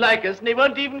head to dislike us, and he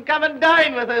won't even come and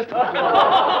dine with us.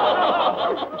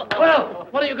 Well,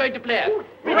 what are you going to play at?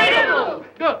 Riddles!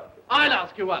 Good. I'll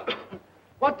ask you one.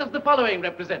 What does the following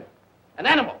represent? An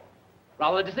animal.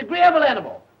 Rather a disagreeable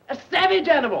animal. A savage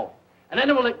animal. An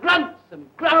animal that grunts and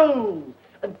growls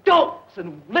and talks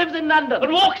and lives in London.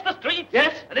 And walks the streets.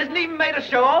 Yes? And isn't he even made a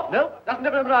show of? No. Doesn't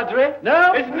have embroidery?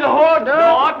 No. Isn't the horse? No.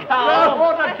 Not cow.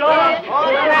 No, not at all.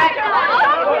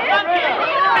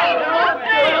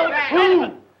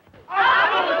 Who?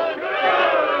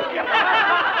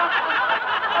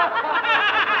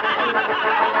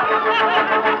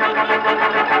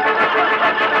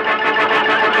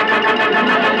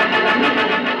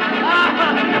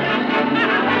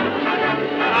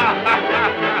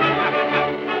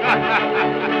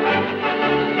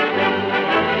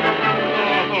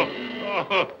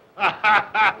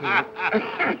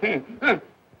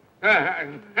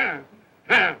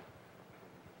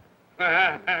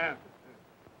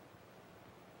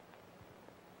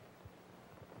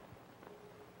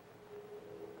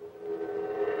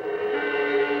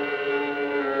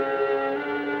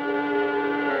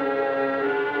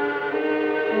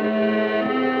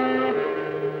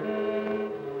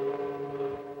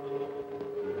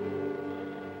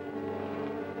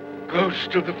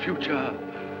 Ghost of the future,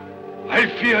 I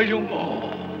fear you more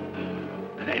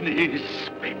than any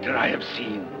spectre I have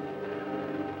seen.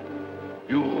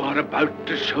 You are about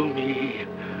to show me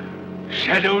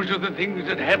shadows of the things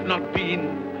that have not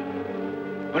been,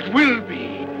 but will be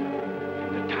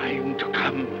in the time to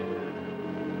come.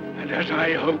 And as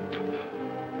I hope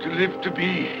to live to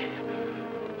be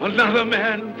another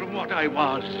man from what I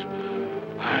was,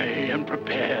 I am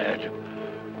prepared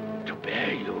to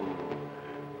bear you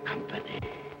company.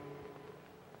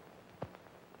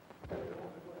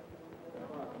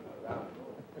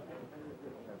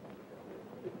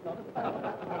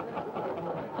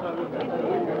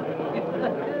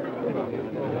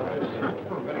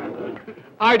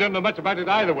 I don't know much about it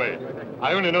either way.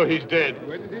 I only know he's dead.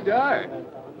 When did he die?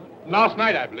 Last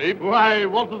night, I believe. Why,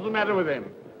 what was the matter with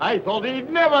him? I thought he'd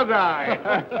never die.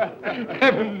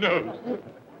 Heaven knows.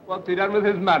 What's he done with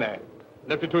his money?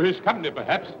 Left it to his company,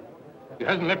 perhaps. He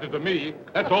hasn't left it to me.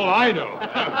 That's all I know.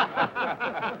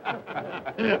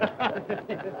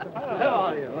 How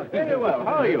are you? Very well.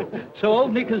 How are you? So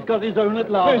old Nick has got his own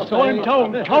at last. So I'm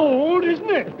told. Cold, isn't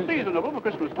it? Seasonable for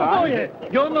Christmas time. Oh, yeah.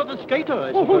 You're not a skater, I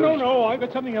Oh, suppose. no. I've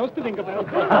got something else to think about.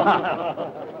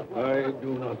 I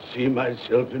do not see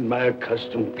myself in my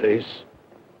accustomed place.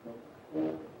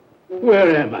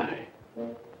 Where am I?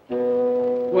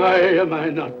 Why am I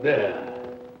not there?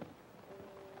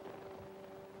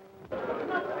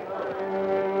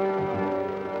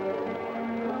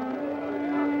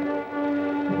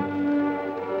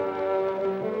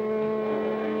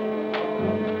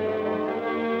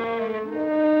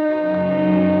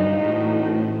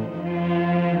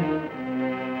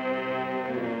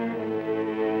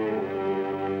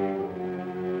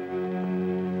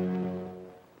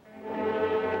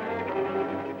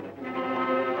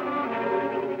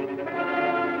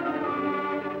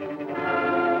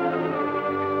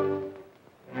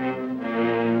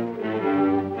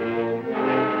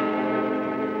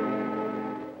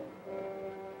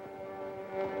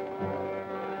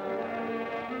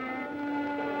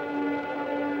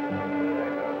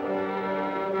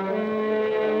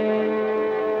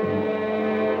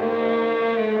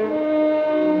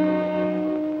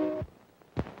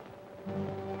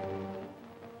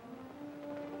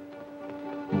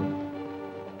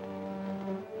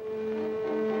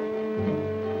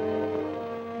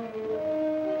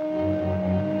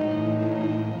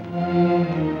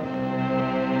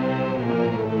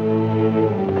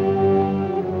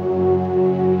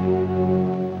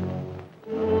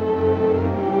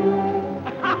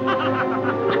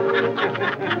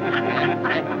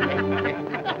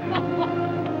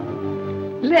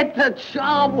 Let the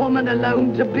charwoman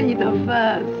alone to be the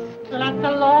first. Let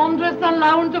the laundress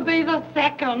alone to be the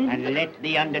second. And let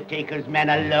the undertaker's man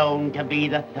alone to be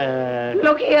the third.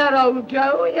 Look here, old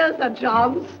Joe, here's a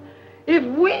chance. If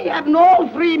we hadn't all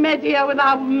three met here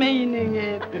without meaning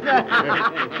it.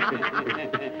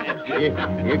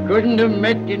 You couldn't have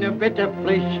met in a better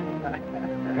place.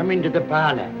 Come into the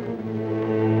parlor.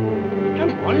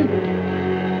 Come on.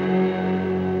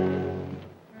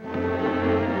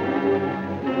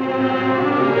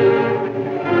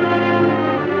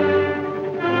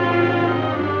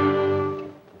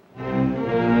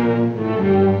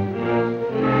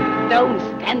 Don't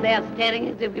stand there staring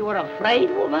as if you were afraid,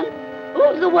 woman.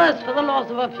 Who's the worse for the loss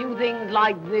of a few things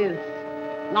like this?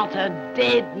 Not a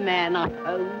dead man, I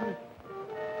hope.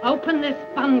 Open this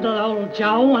bundle, old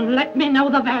Joe, and let me know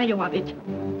the value of it.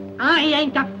 I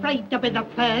ain't afraid to be the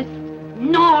first,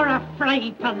 nor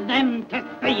afraid for them to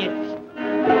see it.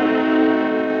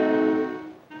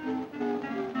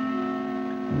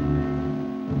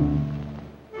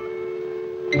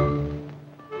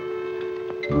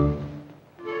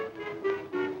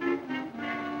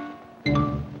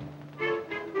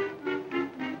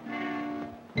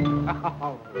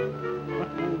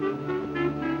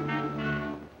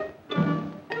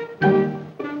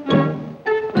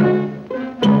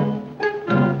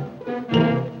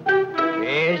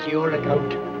 There's your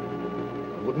account.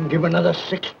 I wouldn't give another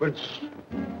sixpence.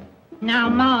 Now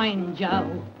mind,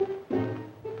 Joe.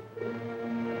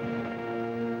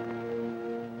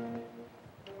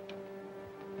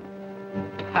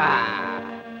 Ah.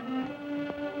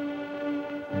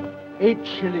 8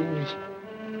 shillings.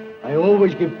 I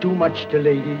always give too much to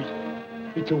ladies.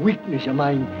 It's a weakness of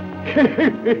mine.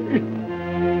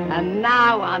 And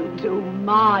now unto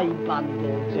my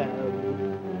bundle, Joe.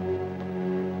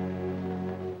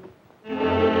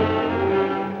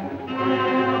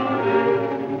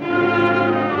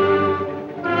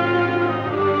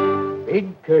 Bed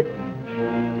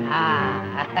curtains.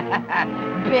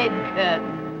 Ah, bed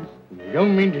curtains. You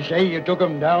don't mean to say you took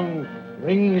 'em down,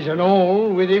 rings and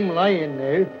all, with him lying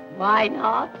there? Why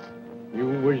not? You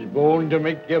was born to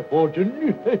make your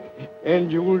fortune,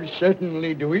 and you'll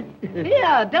certainly do it.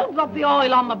 Here, don't drop the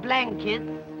oil on the blankets.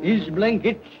 His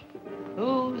blankets?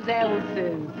 Whose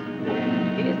else's?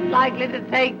 He isn't likely to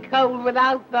take cold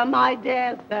without them, I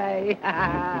dare say.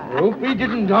 Hope he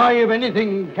didn't die of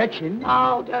anything catching.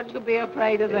 Oh, don't you be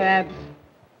afraid of that.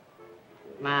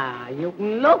 Ah, you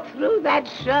can look through that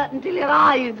shirt until your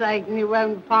eyes ache and you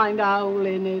won't find a hole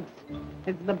in it.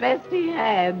 It's the best he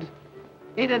had.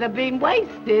 It'd have been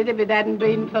wasted if it hadn't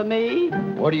been for me.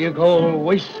 What do you call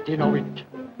wasting of it?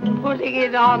 Putting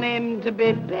it on him to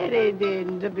be buried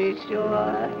in, to be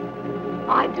sure.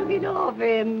 I took it off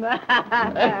him.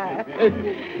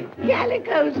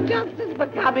 Calico's just as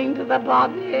becoming to the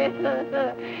body.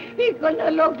 He couldn't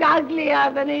have looked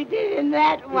uglier than he did in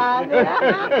that one.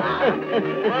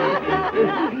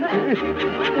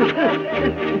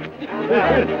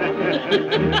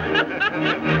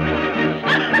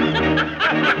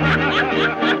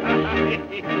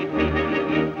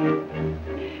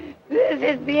 This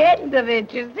is the end of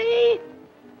it, you see.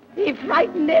 He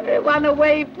frightened everyone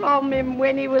away from him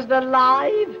when he was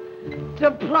alive, to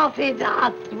profit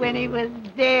us when he was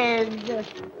dead.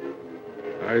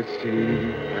 I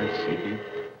see.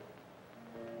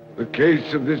 The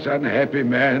case of this unhappy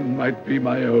man might be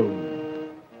my own.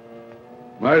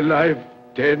 My life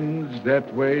tends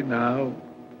that way now.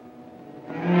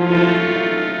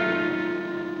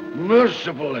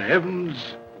 Merciful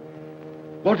heavens!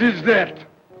 What is that?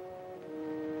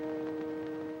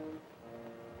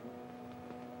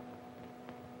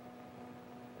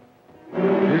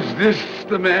 Is this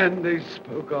the man they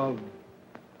spoke of?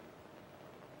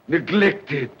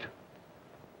 Neglected,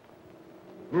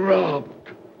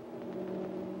 robbed,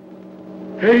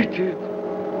 hated.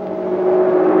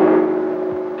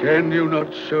 Can you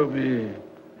not show me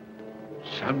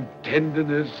some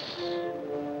tenderness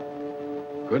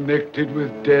connected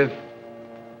with death?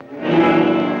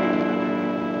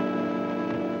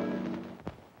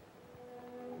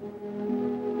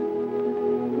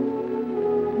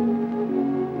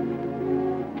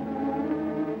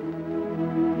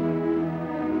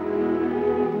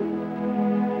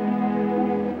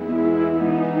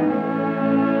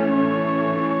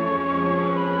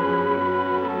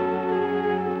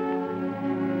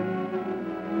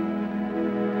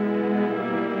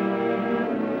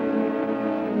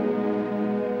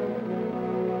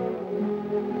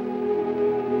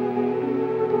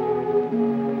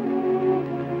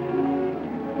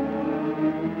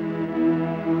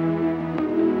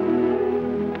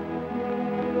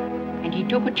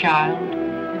 Took a child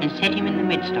and set him in the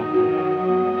midst of them.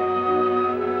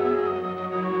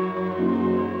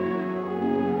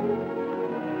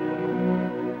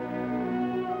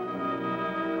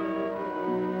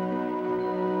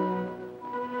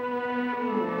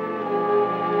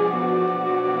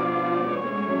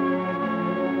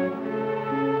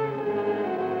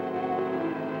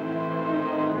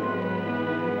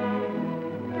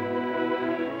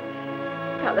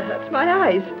 hurt my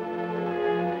eyes.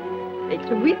 Makes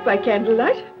me weep by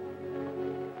candlelight.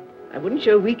 I wouldn't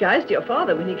show weak eyes to your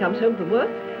father when he comes home from work.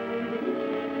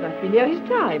 Might be near his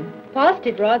time. Past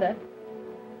it, rather.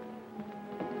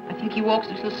 I think he walks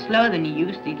a little slower than he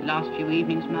used these last few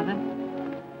evenings, Mother.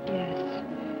 Yes.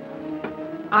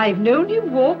 I've known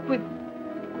him walk with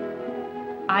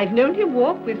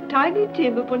Tiny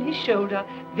Tim upon his shoulder,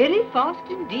 very fast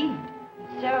indeed.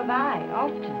 So have I,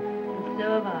 often. And so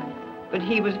have I. But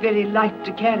he was very light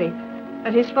to carry,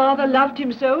 and his father loved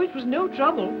him so it was no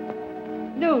trouble.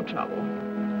 No trouble.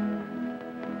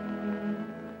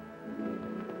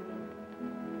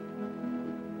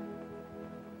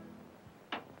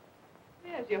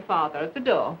 There's your father at the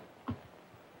door.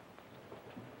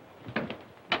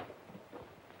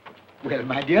 Well,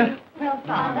 my dear. Well,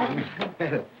 Father.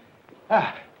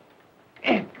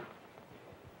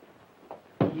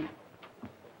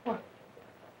 Well,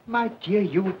 my dear,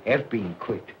 you have been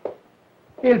quick.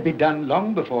 They'll be done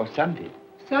long before Sunday.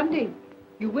 Sunday?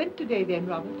 You went today then,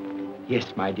 Robert?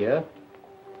 Yes, my dear.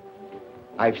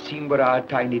 I've seen where our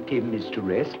Tiny Tim is to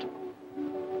rest.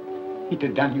 It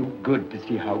had done you good to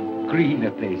see how green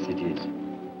a place it is.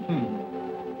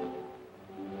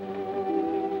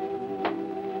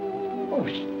 Oh,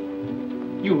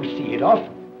 you see it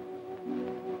often.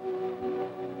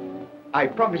 I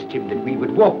promised him that we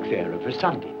would walk there of a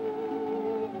Sunday.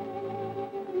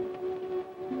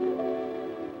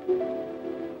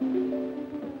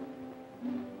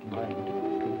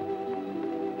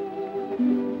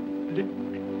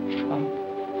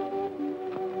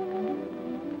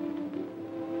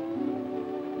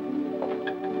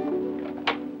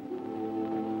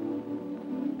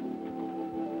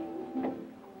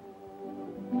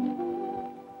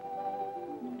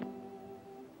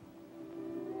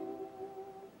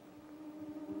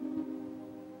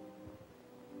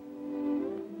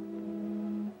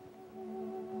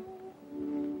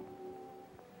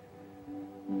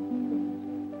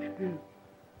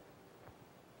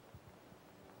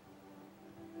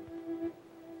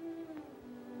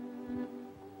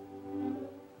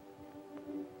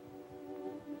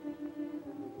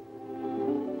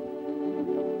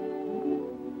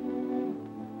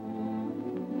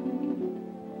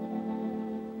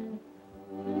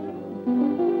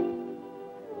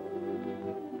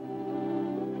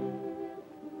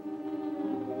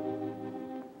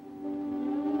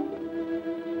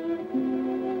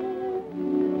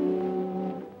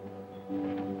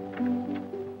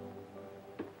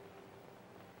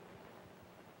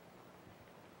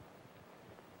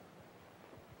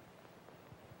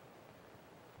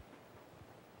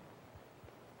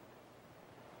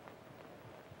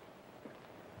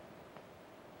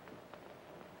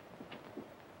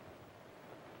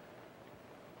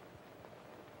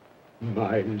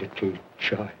 My little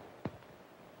child.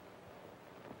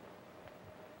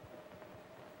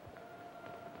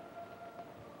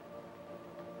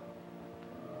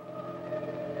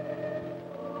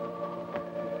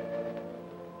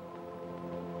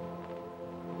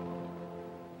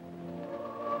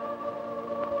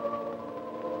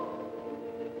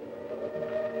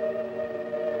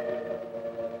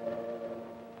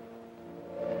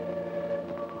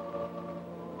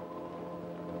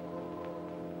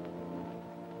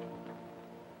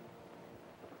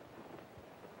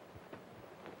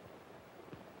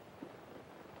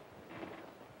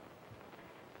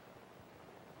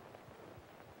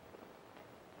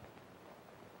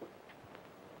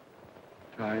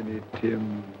 Tiny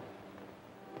Tim,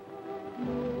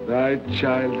 thy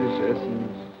childish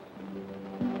essence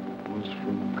was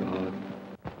from God.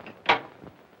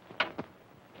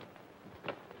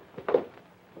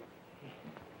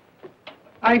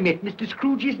 I met Mr.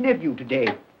 Scrooge's nephew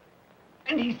today,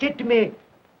 and he said to me,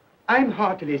 I'm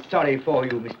heartily sorry for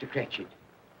you, Mr. Cratchit,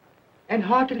 and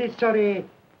heartily sorry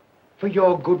for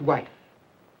your good wife.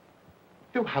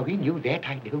 Though how he knew that,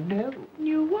 I don't know.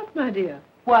 Knew what, my dear?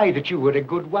 Why, that you were a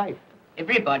good wife.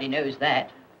 Everybody knows that.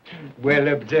 Well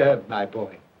observed, my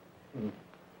boy.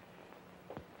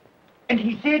 And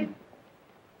he said,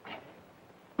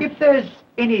 if there's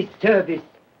any service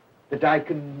that I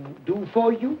can do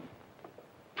for you,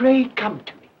 pray come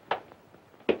to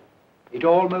me. It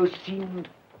almost seemed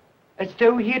as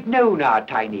though he had known our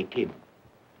Tiny Tim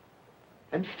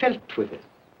and felt with us.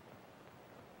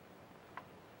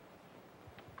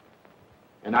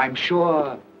 And I'm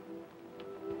sure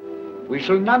we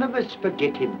shall none of us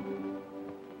forget him,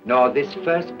 nor this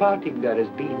first parting there has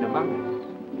been among us.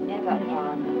 Never,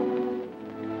 Father.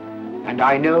 And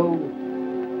I know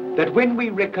that when we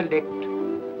recollect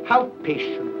how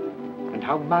patient and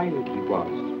how mild he was,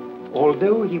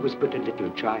 although he was but a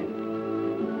little child,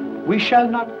 We shall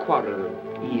not quarrel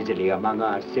easily among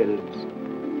ourselves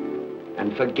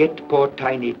and forget poor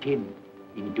Tiny Tim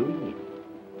in doing it.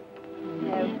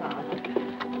 No, Father.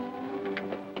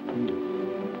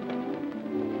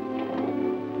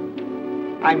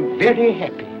 I'm very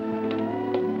happy.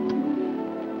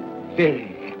 Very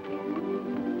happy.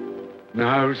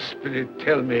 Now, Spirit,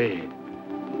 tell me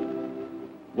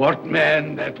what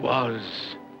man that was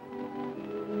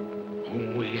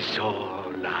whom we saw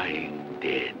lying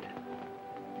dead.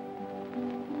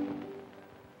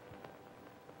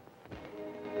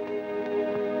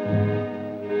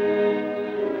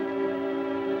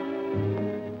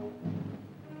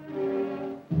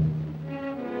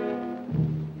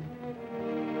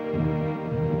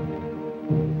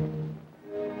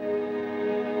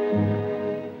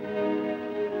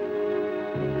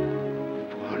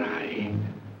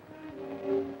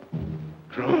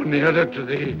 Nearer to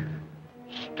the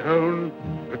stone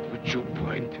at which you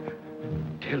point.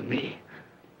 Tell me,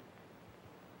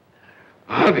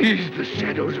 are these the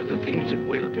shadows of the things that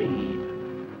will be?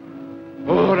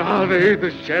 Or are they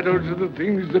the shadows of the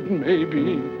things that may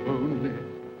be only?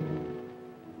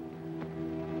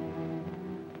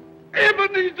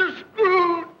 Ebenezer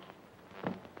Scrooge!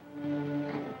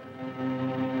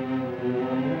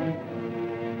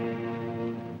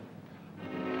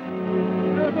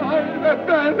 That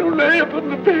man who lay upon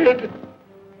the bed.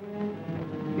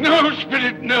 No,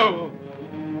 Spirit, no.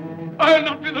 I'll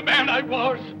not be the man I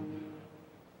was.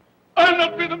 I'll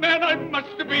not be the man I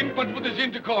must have been but for this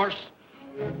intercourse.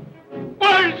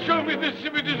 Why show me this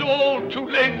if it is all too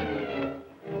late?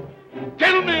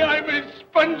 Tell me I may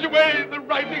sponge away the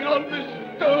writing on this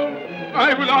stone.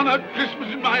 I will honor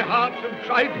Christmas in my heart and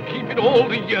try to keep it all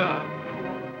the year.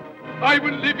 I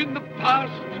will live in the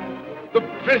past, the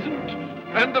present,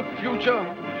 and the future.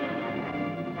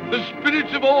 The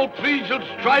spirits of all three shall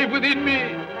strive within me.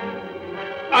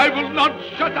 I will not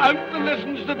shut out the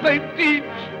lessons that they teach.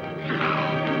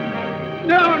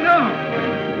 No, no.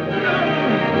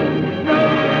 No, no,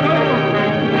 no.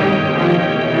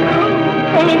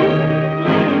 No.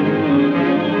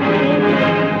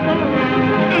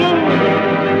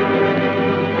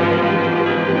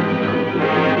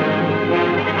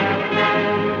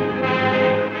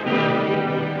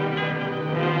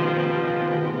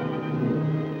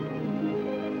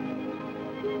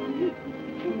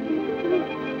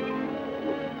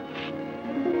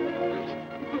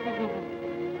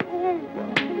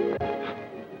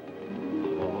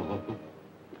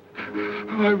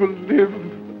 I will live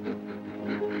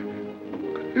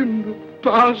in the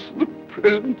past, the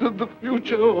present, and the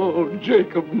future. Oh,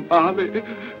 Jacob Marley,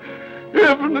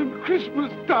 heaven and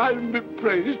Christmas time be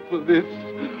praised for this.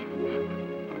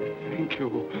 I thank you.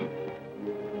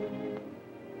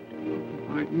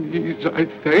 On my knees, I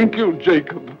thank you,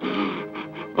 Jacob.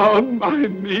 On my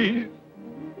knees.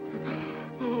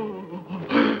 Oh,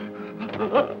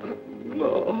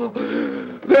 no,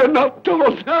 they're not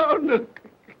torn down.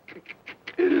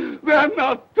 They're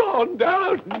not torn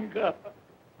down.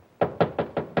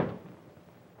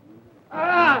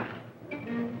 Ah!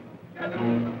 Things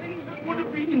that would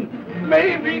have been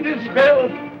may be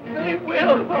dispelled. They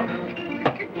will.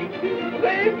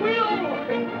 They will.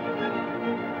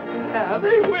 Yeah,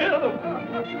 they will.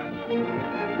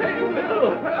 They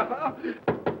will.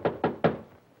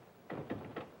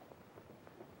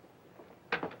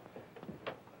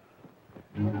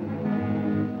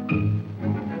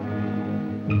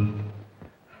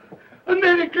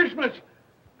 Merry Christmas.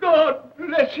 God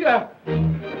bless you.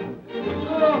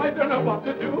 Oh, I don't know what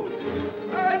to do.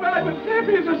 I'm as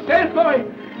happy as a sandboy.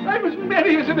 I'm as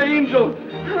merry as an angel.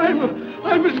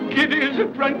 I'm as giddy as a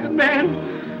drunken man.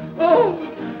 Oh,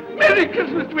 Merry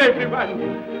Christmas to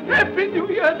everyone. Happy New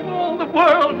Year to all the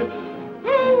world.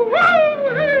 Oh, oh,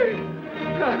 hey.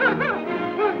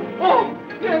 Oh,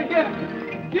 yeah.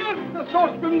 Here's the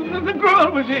saucepan that the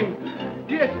girl was in.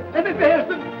 Yes, and there's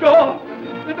the door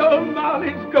that old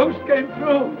Marley's ghost came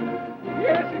through.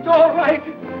 Yes, it's all right.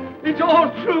 It's all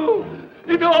true.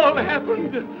 It all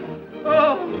happened.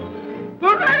 Oh,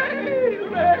 hooray,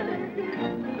 hooray.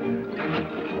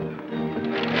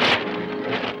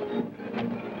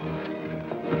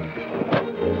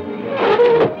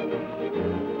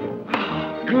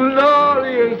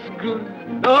 Glorious,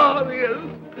 glorious.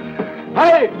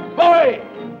 Hey, boy!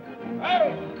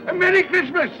 Hey, a Merry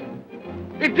Christmas!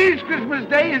 It is Christmas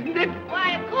Day, isn't it?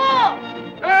 Why, of course.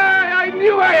 I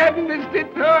knew I hadn't missed it.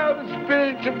 Oh, the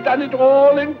spirits have done it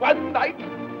all in one night.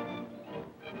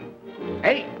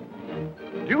 Hey,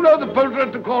 do you know the poulterer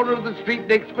at the corner of the street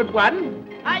next but one?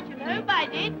 I should hope I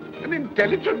did. An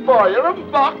intelligent boy, a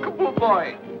remarkable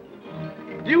boy.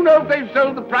 Do you know if they've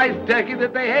sold the prize turkey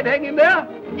that they had hanging there?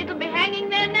 It'll be hanging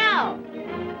there now.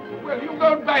 Well, you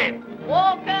go and buy it.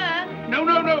 Walker! No,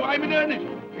 I'm in earnest.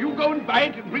 You go and buy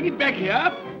it and bring it back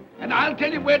here, and I'll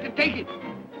tell you where to take it.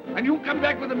 And you come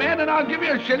back with the man, and I'll give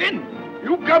you a shilling.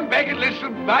 You come back in less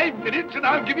than 5 minutes, and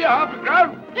I'll give you half a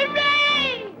crown.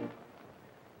 Hooray!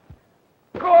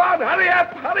 Go on, hurry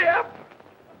up!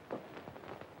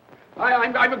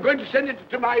 I'm going to send it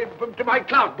to my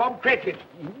clerk, Bob Cratchit.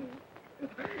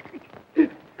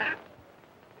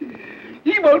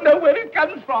 He won't know where it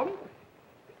comes from.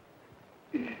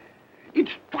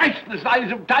 It's twice the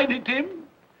size of Tiny Tim.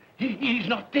 He's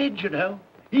not dead, you know.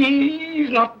 He's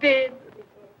not dead.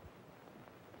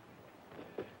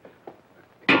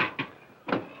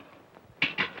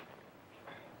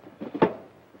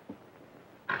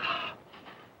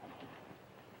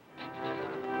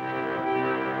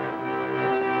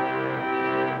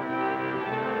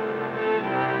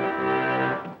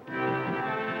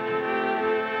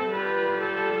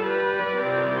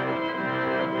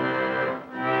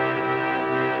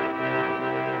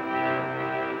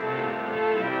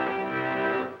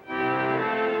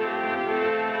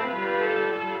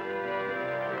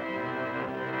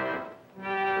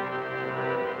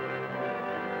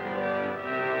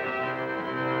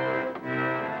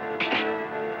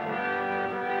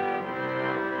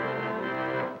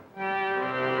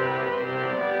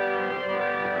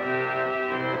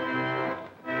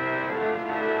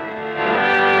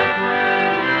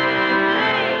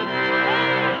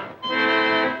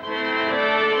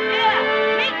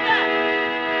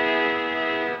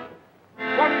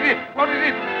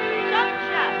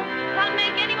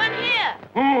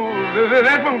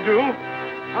 That won't do.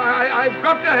 I've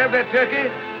got to have that turkey.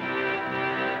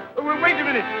 Well, wait a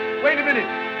minute.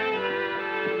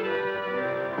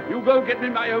 You go get me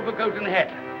my overcoat and hat.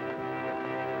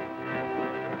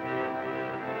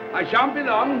 I shan't be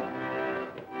long.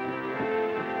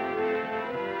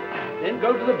 Then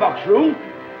go to the box room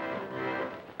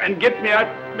and get me out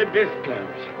my best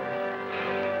clothes.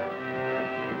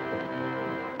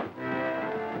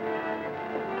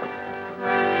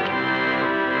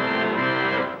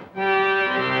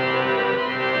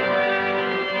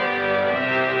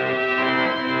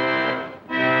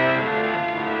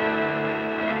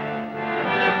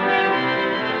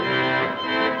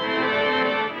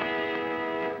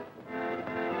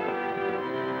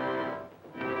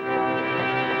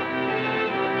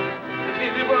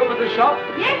 Shop?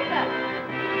 Yes, sir.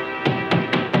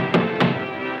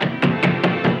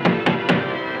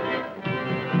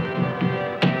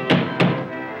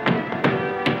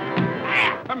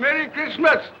 A Merry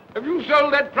Christmas. Have you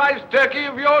sold that prize turkey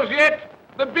of yours yet?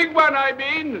 The big one, I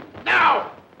mean.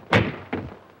 Now!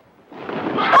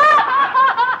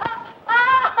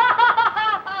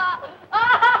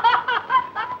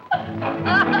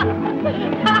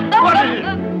 What is it?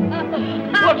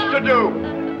 What's to do?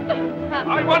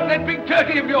 I want that big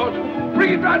turkey of yours.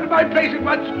 Bring it round to my place at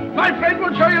once. My friend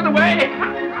will show you the way.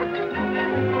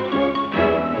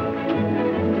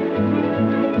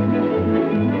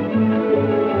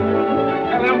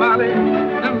 Hello, Marley.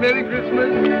 And Merry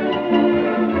Christmas.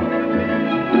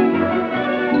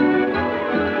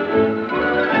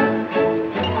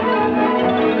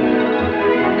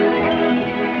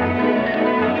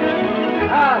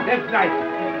 Ah, that's nice.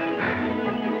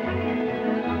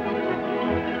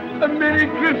 A Merry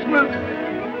Christmas.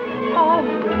 Oh.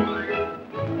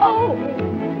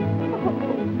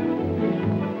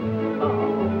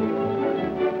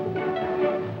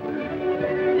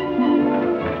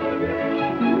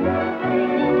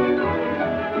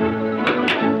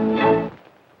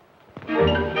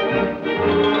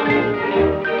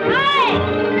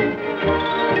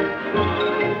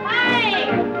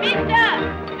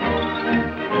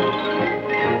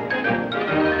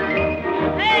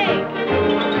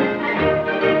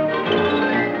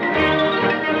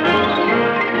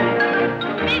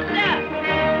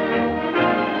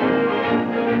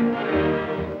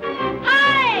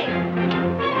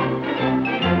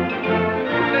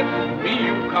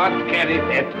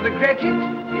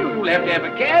 You'll have to have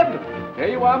a cab. There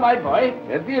you are, my boy.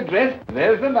 There's the address.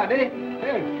 There's the money.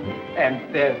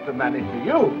 And there's the money for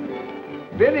you.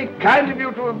 Very kind of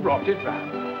you to have brought it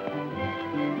round.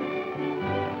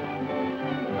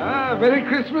 Ah, Merry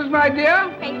Christmas, my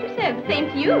dear. Thank you, sir. The same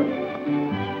to you.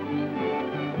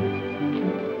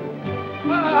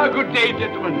 Ah, good day,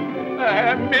 gentlemen.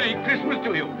 Merry Christmas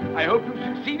to you. I hope you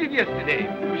succeeded yesterday.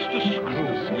 Mr.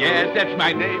 Scrooge. Yes, that's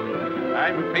my name.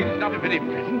 I'm afraid it's not a very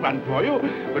pleasant one for you,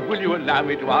 but will you allow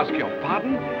me to ask your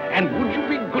pardon? And would you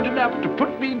be good enough to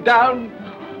put me down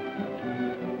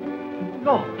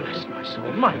Lord bless my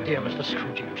soul. My dear Mr.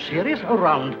 Scrooge, are you serious? A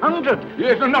round 100.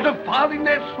 Yes, not a farthing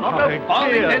less. Not My a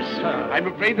farthing dear less. sir. I'm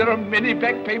afraid there are many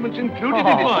back payments included in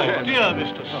it. My dear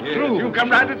Mr. Scrooge. You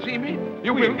come round and see me.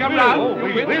 You will come round.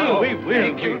 We will.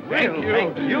 Thank you. Thank you.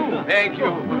 Thank you. Thank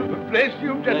you. Bless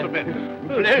you, gentlemen.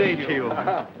 Bless you.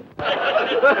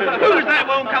 Who's that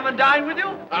won't come and dine with you?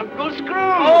 Uncle Scrooge.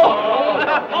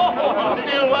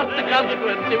 Still, what's the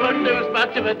consequence? He won't lose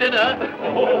much of a dinner.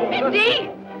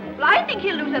 Indeed. Well, I think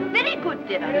he'll lose a very good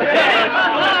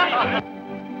dinner.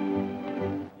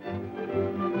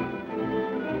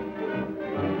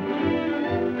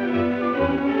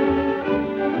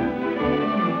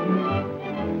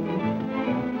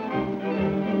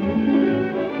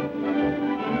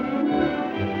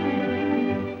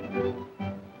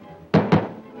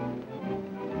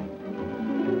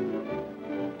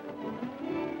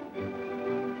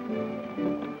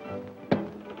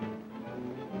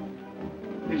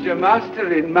 Is your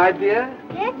master in, my dear?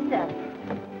 Yes, sir.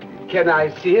 Can I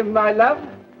see him, my love?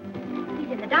 He's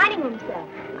in the dining room, sir.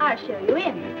 I'll show you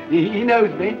in. He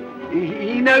knows me.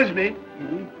 He knows me.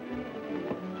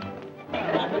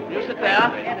 You sit there.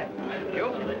 Thank you.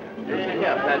 You sit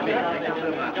here, Paddy. Thank you so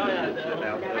much.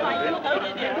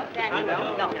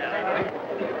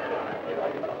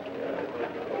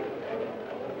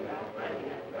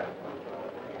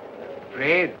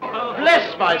 Fred.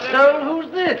 Bless my soul,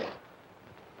 who's this?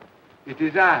 It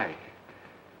is I,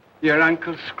 your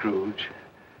Uncle Scrooge.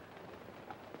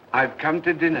 I've come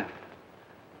to dinner.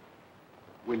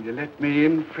 Will you let me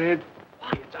in, Fred?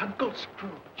 Why, it's Uncle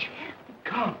Scrooge. It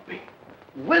can't be.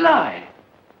 Will I?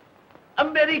 A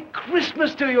Merry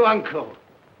Christmas to you, Uncle.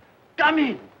 Come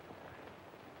in.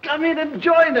 Come in and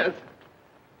join us.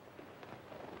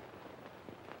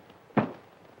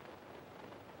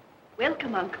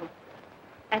 Welcome, Uncle.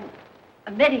 And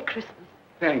a Merry Christmas.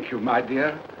 Thank you, my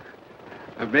dear.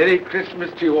 A Merry Christmas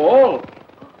to you all.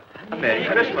 A Merry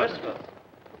Christmas.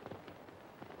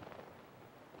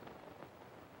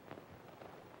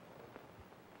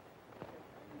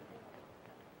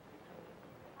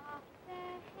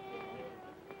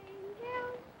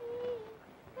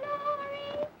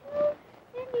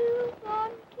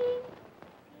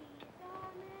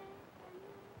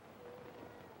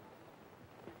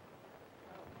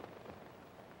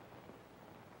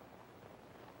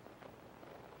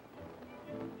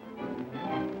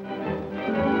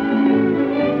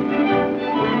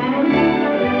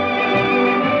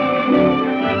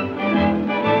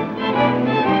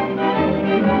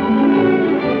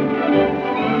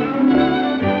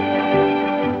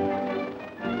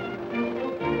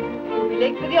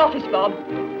 Office, Bob.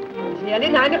 It's nearly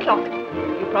 9 o'clock.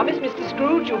 You promised Mr.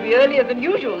 Scrooge you'll be earlier than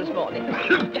usual this morning.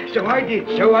 So I did.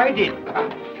 Thank you.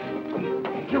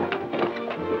 Thank you.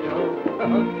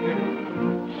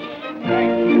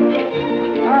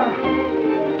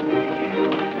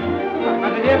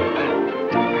 Mother dear.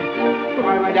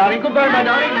 Goodbye, my darling. Goodbye, my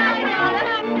darling.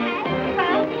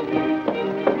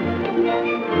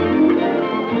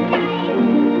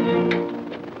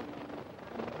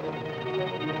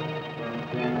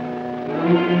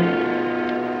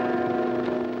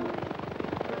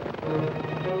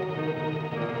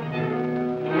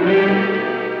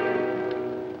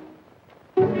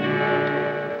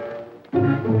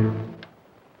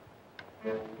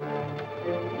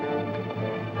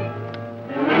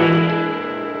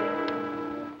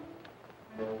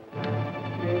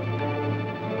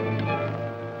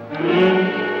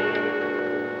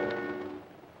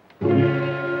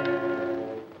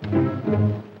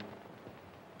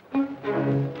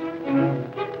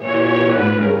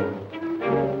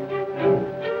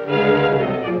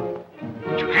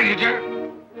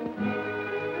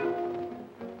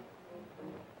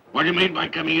 What do you mean by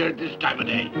coming here at this time of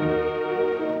day?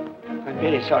 I'm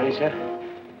very sorry, sir.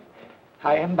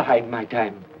 I am behind my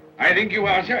time. I think you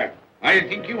are, sir. I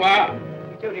think you are.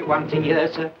 It's only once a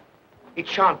year, sir. It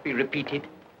shan't be repeated.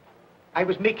 I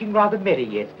was making rather merry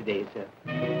yesterday, sir.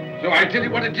 So I tell you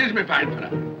what it is, my fine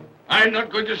fellow. I'm not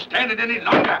going to stand it any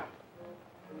longer.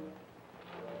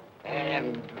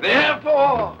 And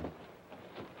therefore,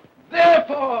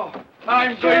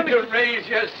 I'm going to raise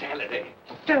your salary.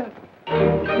 Sir,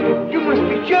 you must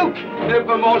be joking.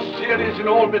 Never more serious in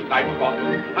all my life, Bob.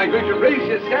 I'm going to raise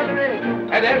your salary,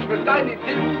 and as for dining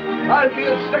tips, I'll be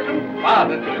a second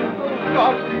father to you.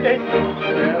 God bless you.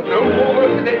 No more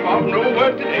work today, Bob. No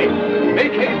work today.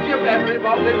 Make haste to your family,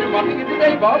 Bob. They'll be wanting you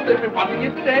today, Bob. They'll be wanting you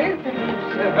today.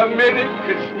 A Merry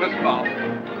Christmas, Bob.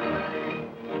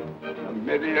 A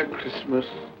Merry Christmas,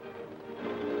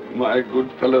 my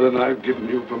good fellow, than I've given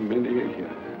you for many a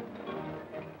year.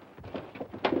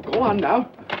 Go on now.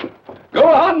 Go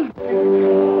on.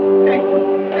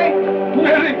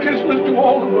 Merry Christmas to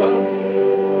all the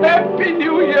world. Happy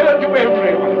New Year to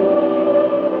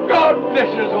everyone. God bless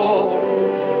us all.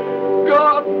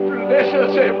 God bless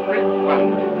us everyone.